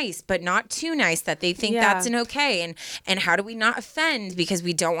be nice but not too nice that they think that's an okay, and how do we not offend because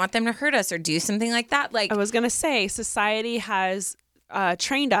we don't want them to hurt us or do something like that? Like, I was gonna say, society has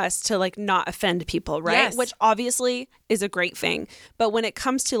trained us to like not offend people, right? Yes. Which obviously is a great thing. But when it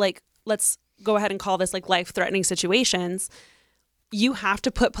comes to like, let's go ahead and call this like life-threatening situations, you have to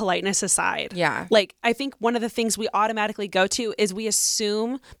put politeness aside. Yeah. Like, I think one of the things we automatically go to is we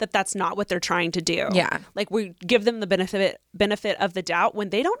assume that that's not what they're trying to do. Yeah. Like, we give them the benefit of the doubt when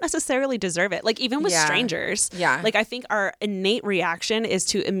they don't necessarily deserve it. Like, even with strangers. Yeah. Like, I think our innate reaction is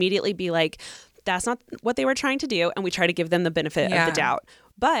to immediately be like, that's not what they were trying to do. And we try to give them the benefit of the doubt.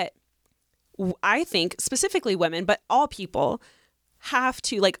 But I think specifically women, but all people have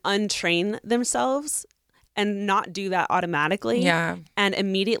to like untrain themselves and not do that automatically. Yeah. And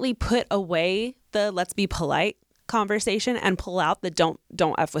immediately put away the let's be polite conversation and pull out the don't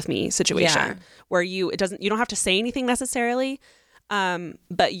F with me situation where you don't have to say anything necessarily.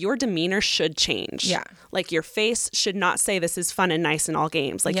 But your demeanor should change. Yeah. Like, your face should not say this is fun and nice in all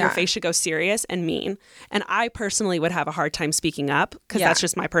games. Like, your face should go serious and mean. And I personally would have a hard time speaking up because that's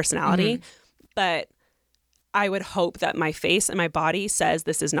just my personality. But I would hope that my face and my body says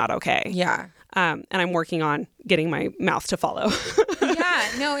this is not okay. Yeah. And I'm working on getting my mouth to follow.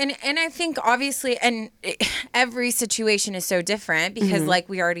 No, and I think obviously, and every situation is so different because like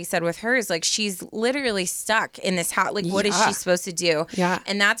we already said with hers, like, she's literally stuck in this house. Like, what is she supposed to do? Yeah.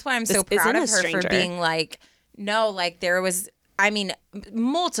 And that's why I'm so proud of her for being like, no, like, there was, I mean,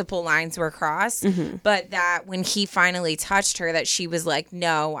 multiple lines were crossed, but that when he finally touched her, that she was like,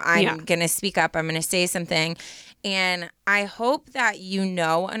 no, I'm going to speak up. I'm going to say something. And I hope that, you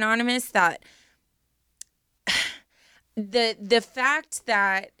know, Anonymous, that the fact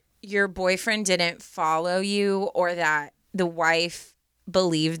that your boyfriend didn't follow you or that the wife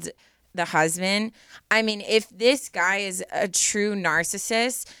believed the husband, I mean, if this guy is a true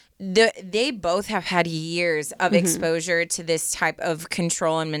narcissist, they both have had years of exposure to this type of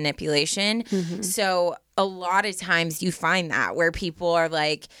control and manipulation. So a lot of times you find that where people are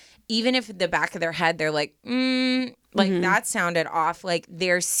like, even if the back of their head, they're like, that sounded off. Like,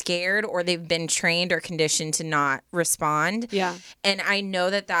 they're scared or they've been trained or conditioned to not respond. Yeah. And I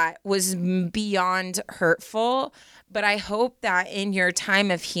know that was beyond hurtful, but I hope that in your time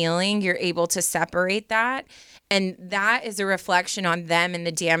of healing, you're able to separate that. And that is a reflection on them and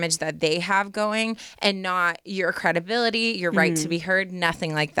the damage that they have going, and not your credibility, your right to be heard,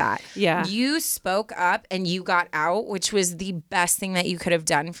 nothing like that. Yeah. You spoke up and you got out, which was the best thing that you could have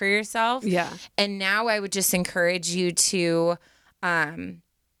done for yourself. Yeah. And now I would just encourage you to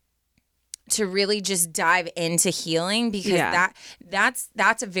really just dive into healing, because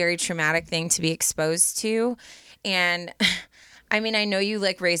that's a very traumatic thing to be exposed to. And I mean, I know you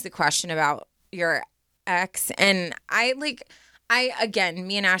like raised the question about your ex, and again,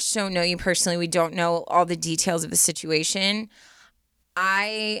 me and Ash don't know you personally. We don't know all the details of the situation.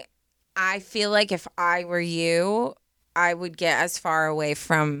 I feel like if I were you, I would get as far away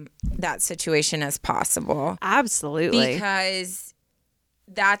from that situation as possible. Absolutely. Because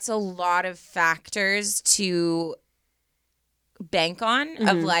that's a lot of factors to bank on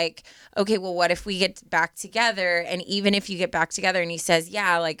of like, okay, well, what if we get back together? And even if you get back together and he says,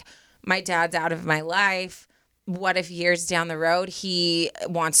 yeah, like, my dad's out of my life. What if years down the road he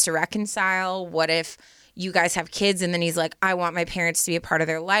wants to reconcile? What if you guys have kids and then he's like, I want my parents to be a part of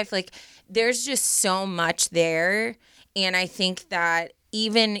their life? Like, there's just so much there. And I think that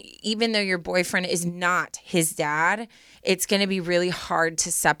even though your boyfriend is not his dad, it's going to be really hard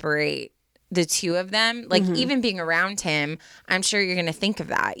to separate the two of them. Like, even being around him, I'm sure you're going to think of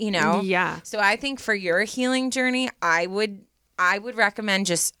that, you know? Yeah. So I think for your healing journey, I would recommend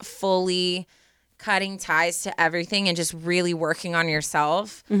just fully cutting ties to everything and just really working on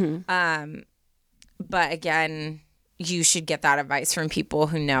yourself. But again, you should get that advice from people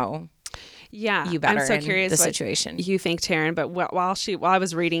who know you better. I'm so in curious the what situation. you think, Taryn. But while I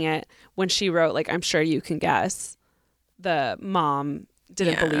was reading it, when she wrote, like, I'm sure you can guess, the mom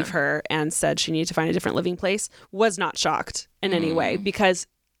didn't believe her and said she needed to find a different living place, was not shocked in any way, because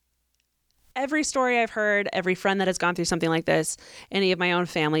every story I've heard, every friend that has gone through something like this, any of my own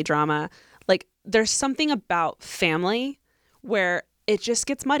family drama, like, there's something about family where it just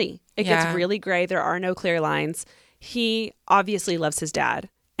gets muddy. It gets really gray. There are no clear lines. He obviously loves his dad,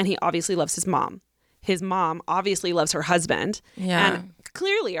 and he obviously loves his mom. His mom obviously loves her husband, and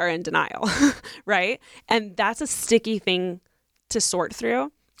clearly are in denial, right? And that's a sticky thing to sort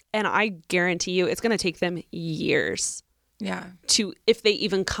through. And I guarantee you it's going to take them years to, if they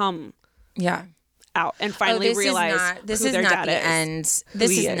even come out and finally realize this who is their not dad the is. end.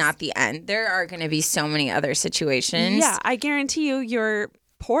 This is not the end. There are going to be so many other situations. Yeah, I guarantee you your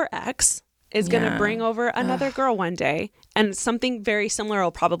poor ex is going to bring over another girl one day, and something very similar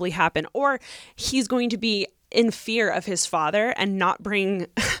will probably happen. Or he's going to be in fear of his father and not bring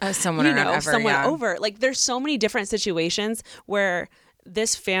someone over. Like, there's so many different situations where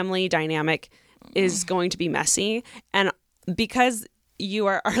this family dynamic is going to be messy. And because you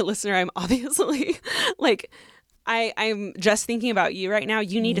are our listener, I'm obviously like, I'm just thinking about you right now.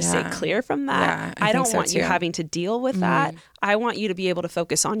 You need to stay clear from that. I don't think so want you too. having to deal with that. I want you to be able to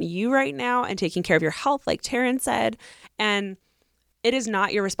focus on you right now and taking care of your health, like Taryn said. And it is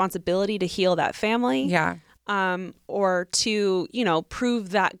not your responsibility to heal that family. Yeah. Or to, prove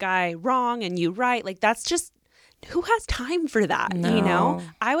that guy wrong and you right. Like, that's just, who has time for that? No.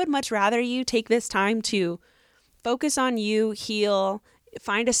 I would much rather you take this time to focus on you, heal,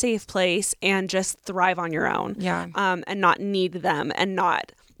 find a safe place, and just thrive on your own. Yeah. And not need them and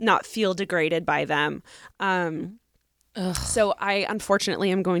not feel degraded by them. So I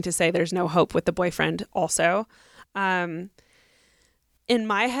unfortunately am going to say there's no hope with the boyfriend also. In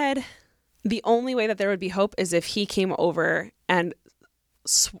my head, the only way that there would be hope is if he came over and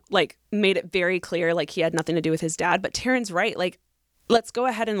made it very clear like he had nothing to do with his dad. But Taryn's right. Like, let's go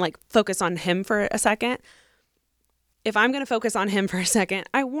ahead and focus on him for a second. If I'm going to focus on him for a second,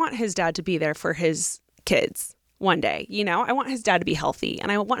 I want his dad to be there for his kids one day. I want his dad to be healthy,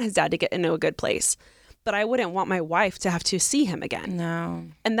 and I want his dad to get into a good place. But I wouldn't want my wife to have to see him again. No.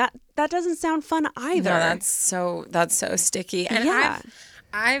 And that doesn't sound fun either. No, that's so sticky. And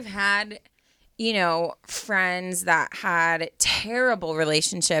I've had, friends that had terrible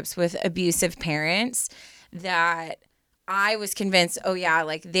relationships with abusive parents that I was convinced,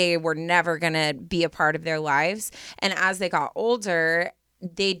 they were never going to be a part of their lives. And as they got older,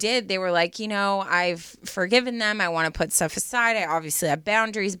 they were like, I've forgiven them. I want to put stuff aside. I obviously have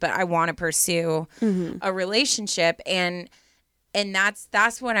boundaries, but I want to pursue a relationship. And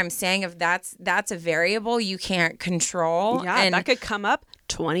that's what I'm saying. If that's a variable you can't control. Yeah, and that could come up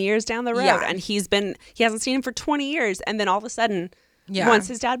 20 years down the road. Yeah. And he hasn't seen him for 20 years. And then all of a sudden wants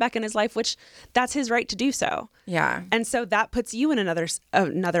his dad back in his life, which that's his right to do so. Yeah. And so that puts you in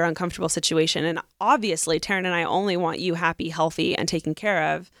another uncomfortable situation. And obviously, Taryn and I only want you happy, healthy, and taken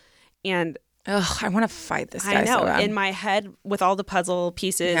care of. And I want to fight this guy. I know. So bad. In my head, with all the puzzle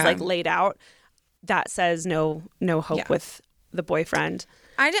pieces laid out, that says no hope with the boyfriend.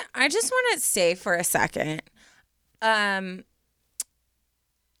 I just want to say for a second,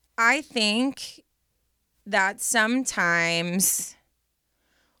 I think that sometimes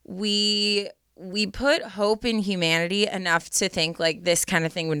we put hope in humanity enough to think like this kind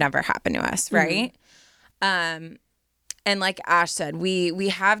of thing would never happen to us, right? And like Ash said, we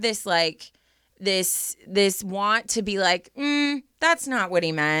have this this want to be like, that's not what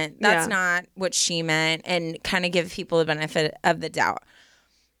he meant. That's not what she meant, and kind of give people the benefit of the doubt.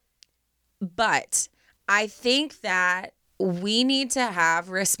 But I think that we need to have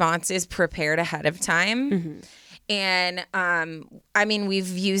responses prepared ahead of time. And we've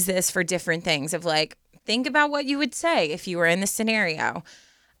used this for different things of like, think about what you would say if you were in the scenario.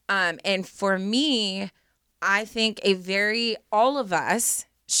 And for me, I think all of us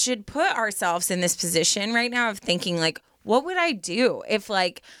should put ourselves in this position right now of thinking like, what would I do if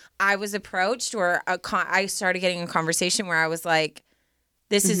like I was approached or I started getting a conversation where I was like,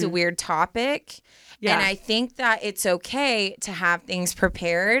 this is a weird topic. Yeah. And I think that it's okay to have things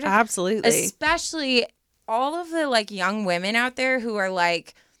prepared. Absolutely. Especially all of the like young women out there who are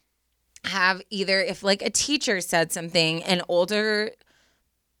like, have either, if like a teacher said something, an older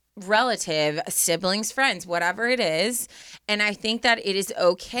relative, siblings, friends, whatever it is. And I think that it is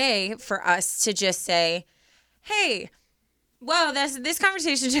okay for us to just say, hey, whoa, this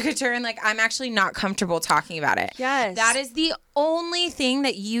conversation took a turn. Like, I'm actually not comfortable talking about it. Yes. That is the only thing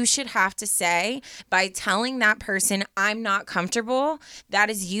that you should have to say by telling that person, I'm not comfortable.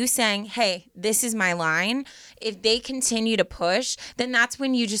 That is you saying, hey, this is my line. If they continue to push, then that's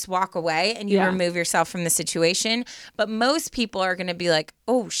when you just walk away and you remove yourself from the situation. But most people are going to be like,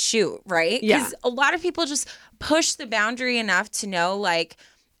 oh, shoot, right? Because a lot of people just push the boundary enough to know, like,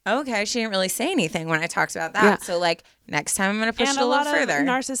 okay, she didn't really say anything when I talked about that. Yeah. So like next time I'm going to push And it a little further. Of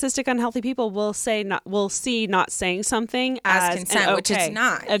narcissistic, unhealthy people will see not saying something as as consent, an which it's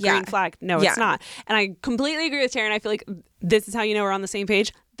not. a green flag. No, it's not. And I completely agree with Taryn. I feel like this is how you know we're on the same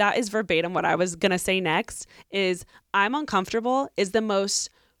page. That is verbatim what I was going to say next is I'm uncomfortable is the most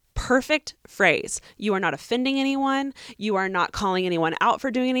perfect phrase. You are not offending anyone. You are not calling anyone out for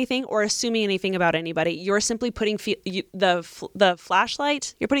doing anything or assuming anything about anybody. You're simply putting the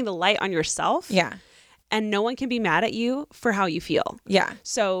flashlight, you're putting the light on yourself. Yeah. And no one can be mad at you for how you feel. Yeah.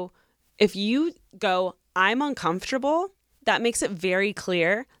 So if you go, I'm uncomfortable, that makes it very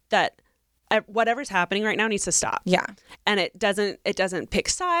clear that whatever's happening right now needs to stop. Yeah. And it doesn't pick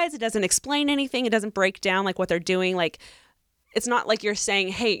sides. It doesn't explain anything. It doesn't break down like what they're doing. Like, it's not like you're saying,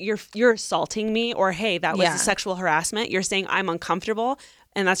 hey, you're assaulting me, or hey, that was sexual harassment. You're saying I'm uncomfortable.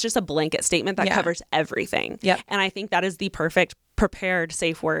 And that's just a blanket statement that covers everything. Yep. And I think that is the perfect prepared,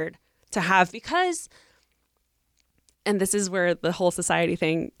 safe word to have because, and this is where the whole society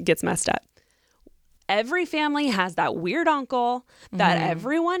thing gets messed up. Every family has that weird uncle that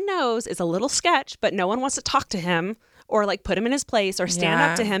everyone knows is a little sketch, but no one wants to talk to him or like put him in his place or stand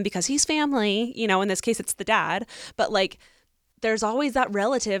up to him because he's family. You know, in this case, it's the dad. But like, there's always that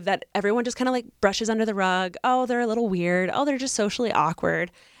relative that everyone just kind of like brushes under the rug. Oh, they're a little weird. Oh, they're just socially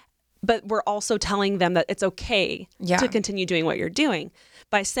awkward. But we're also telling them that it's okay to continue doing what you're doing.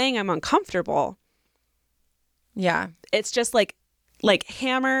 By saying I'm uncomfortable, it's just like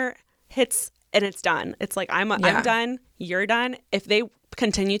hammer hits and it's done. It's like I'm done, you're done. If they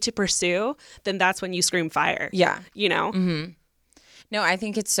continue to pursue, then that's when you scream fire. Yeah. You know? Mm-hmm. No, I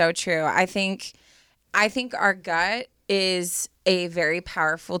think it's so true. I think our gut is a very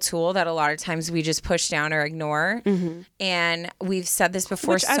powerful tool that a lot of times we just push down or ignore. Mm-hmm. And we've said this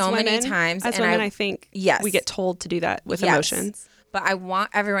before many times. As women, I think we get told to do that with emotions. But I want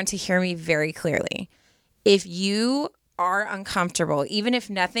everyone to hear me very clearly. If you are uncomfortable, even if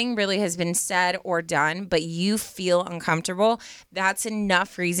nothing really has been said or done, but you feel uncomfortable, that's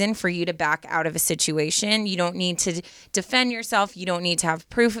enough reason for you to back out of a situation. You don't need to defend yourself. You don't need to have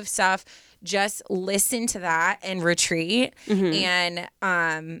proof of stuff. Just listen to that and retreat and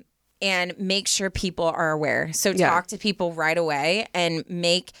make sure people are aware. So talk to people right away and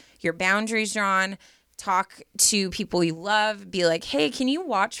make your boundaries drawn. Talk to people you love. Be like, hey, can you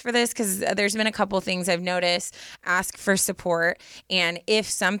watch for this? Because there's been a couple of things I've noticed. Ask for support. And if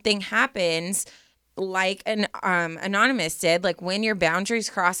something happens, like an Anonymous did, like when your boundaries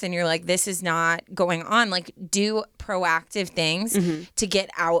cross and you're like, this is not going on, like do proactive things to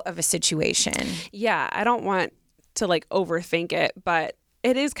get out of a situation. Yeah, I don't want to like overthink it, but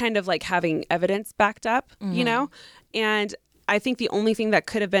it is kind of like having evidence backed up, you know? And I think the only thing that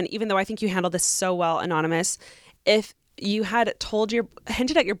could have been, even though I think you handled this so well, Anonymous, if you had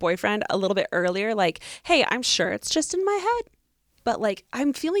hinted at your boyfriend a little bit earlier, like, hey, I'm sure it's just in my head, but like,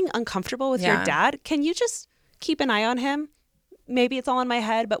 I'm feeling uncomfortable with your dad. Can you just keep an eye on him? Maybe it's all in my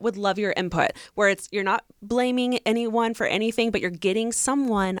head, but would love your input, where you're not blaming anyone for anything, but you're getting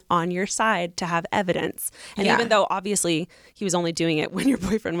someone on your side to have evidence. And even though obviously he was only doing it when your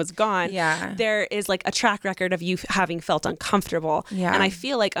boyfriend was gone, there is like a track record of you having felt uncomfortable. Yeah. And I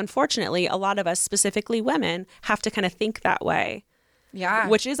feel like, unfortunately, a lot of us, specifically women, have to kind of think that way. Yeah.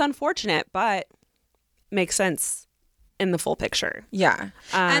 Which is unfortunate, but makes sense in the full picture. Yeah.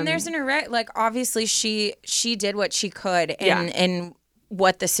 And there's an array, like obviously she did what she could in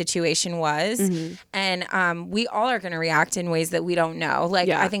what the situation was. And we all are going to react in ways that we don't know. Like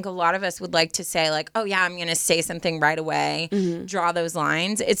I think a lot of us would like to say like, oh yeah, I'm going to say something right away, draw those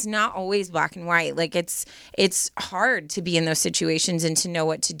lines. It's not always black and white. Like it's hard to be in those situations and to know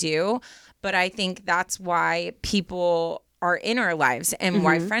what to do. But I think that's why people are in our lives and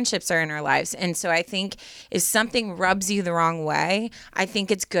why friendships are in our lives. And so I think if something rubs you the wrong way, I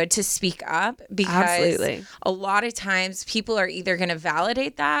think it's good to speak up, because a lot of times people are either going to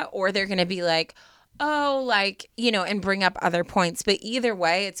validate that or they're going to be like, oh, like, you know, and bring up other points. But either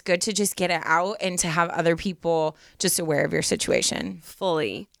way, it's good to just get it out and to have other people just aware of your situation.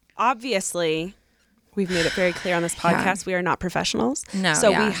 Fully. Obviously, we've made it very clear on this podcast, we are not professionals. No.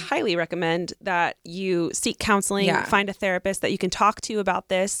 So we highly recommend that you seek counseling, find a therapist that you can talk to about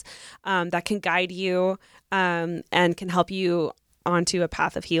this, that can guide you and can help you onto a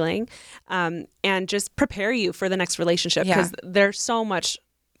path of healing, and just prepare you for the next relationship, because there's so much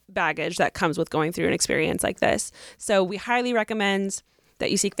baggage that comes with going through an experience like this. So we highly recommend that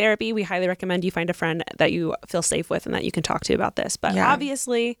you seek therapy. We highly recommend you find a friend that you feel safe with and that you can talk to about this. But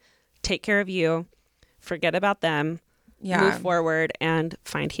obviously, take care of you. Forget about them, move forward, and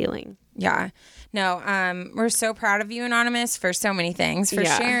find healing. Yeah. No, we're so proud of you, Anonymous, for so many things, for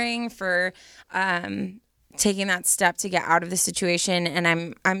sharing, for taking that step to get out of the situation.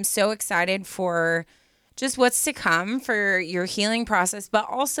 And I'm so excited for just what's to come for your healing process, but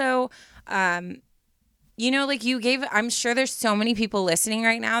also, you know, like I'm sure there's so many people listening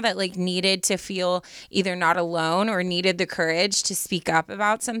right now that like needed to feel either not alone or needed the courage to speak up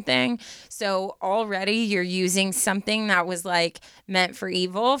about something. So already you're using something that was like meant for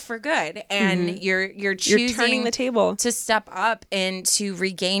evil for good. And you're choosing, you're turning the table to step up and to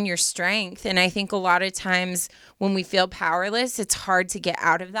regain your strength. And I think a lot of times when we feel powerless, it's hard to get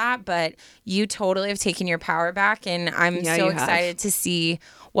out of that, but you totally have taken your power back. And I'm so excited to see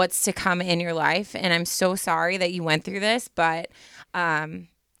what's to come in your life. And I'm so sorry that you went through this, but I know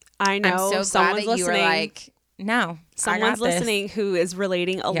I'm so glad that you were like, no, someone's listening who is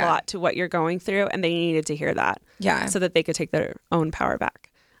relating a lot to what you're going through, and they needed to hear that so that they could take their own power back.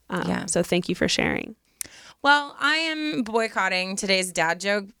 So thank you for sharing. Well, I am boycotting today's dad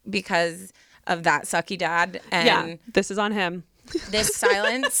joke because of that sucky dad. And this is on him. This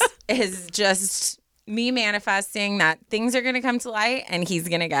silence is just me manifesting that things are going to come to light and he's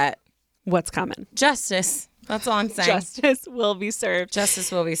going to get what's coming. Justice. That's all I'm saying. Justice will be served.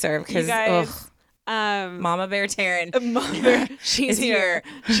 Justice will be served. Because Mama Bear Taryn. Mama Bear, she's here.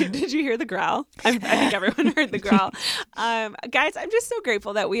 Did you hear the growl? I think everyone heard the growl. Guys, I'm just so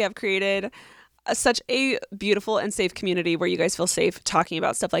grateful that we have created such a beautiful and safe community where you guys feel safe talking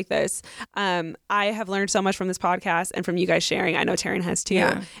about stuff like this. I have learned so much from this podcast and from you guys sharing. I know Taryn has too.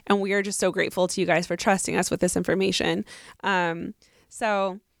 Yeah. And we are just so grateful to you guys for trusting us with this information.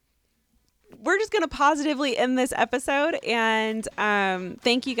 So we're just going to positively end this episode. And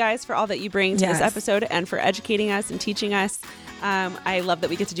thank you guys for all that you bring to this episode and for educating us and teaching us. I love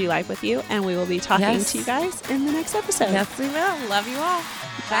that we get to do live with you. And we will be talking to you guys in the next episode. Yes, we will. Love you all.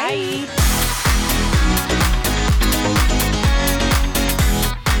 Bye.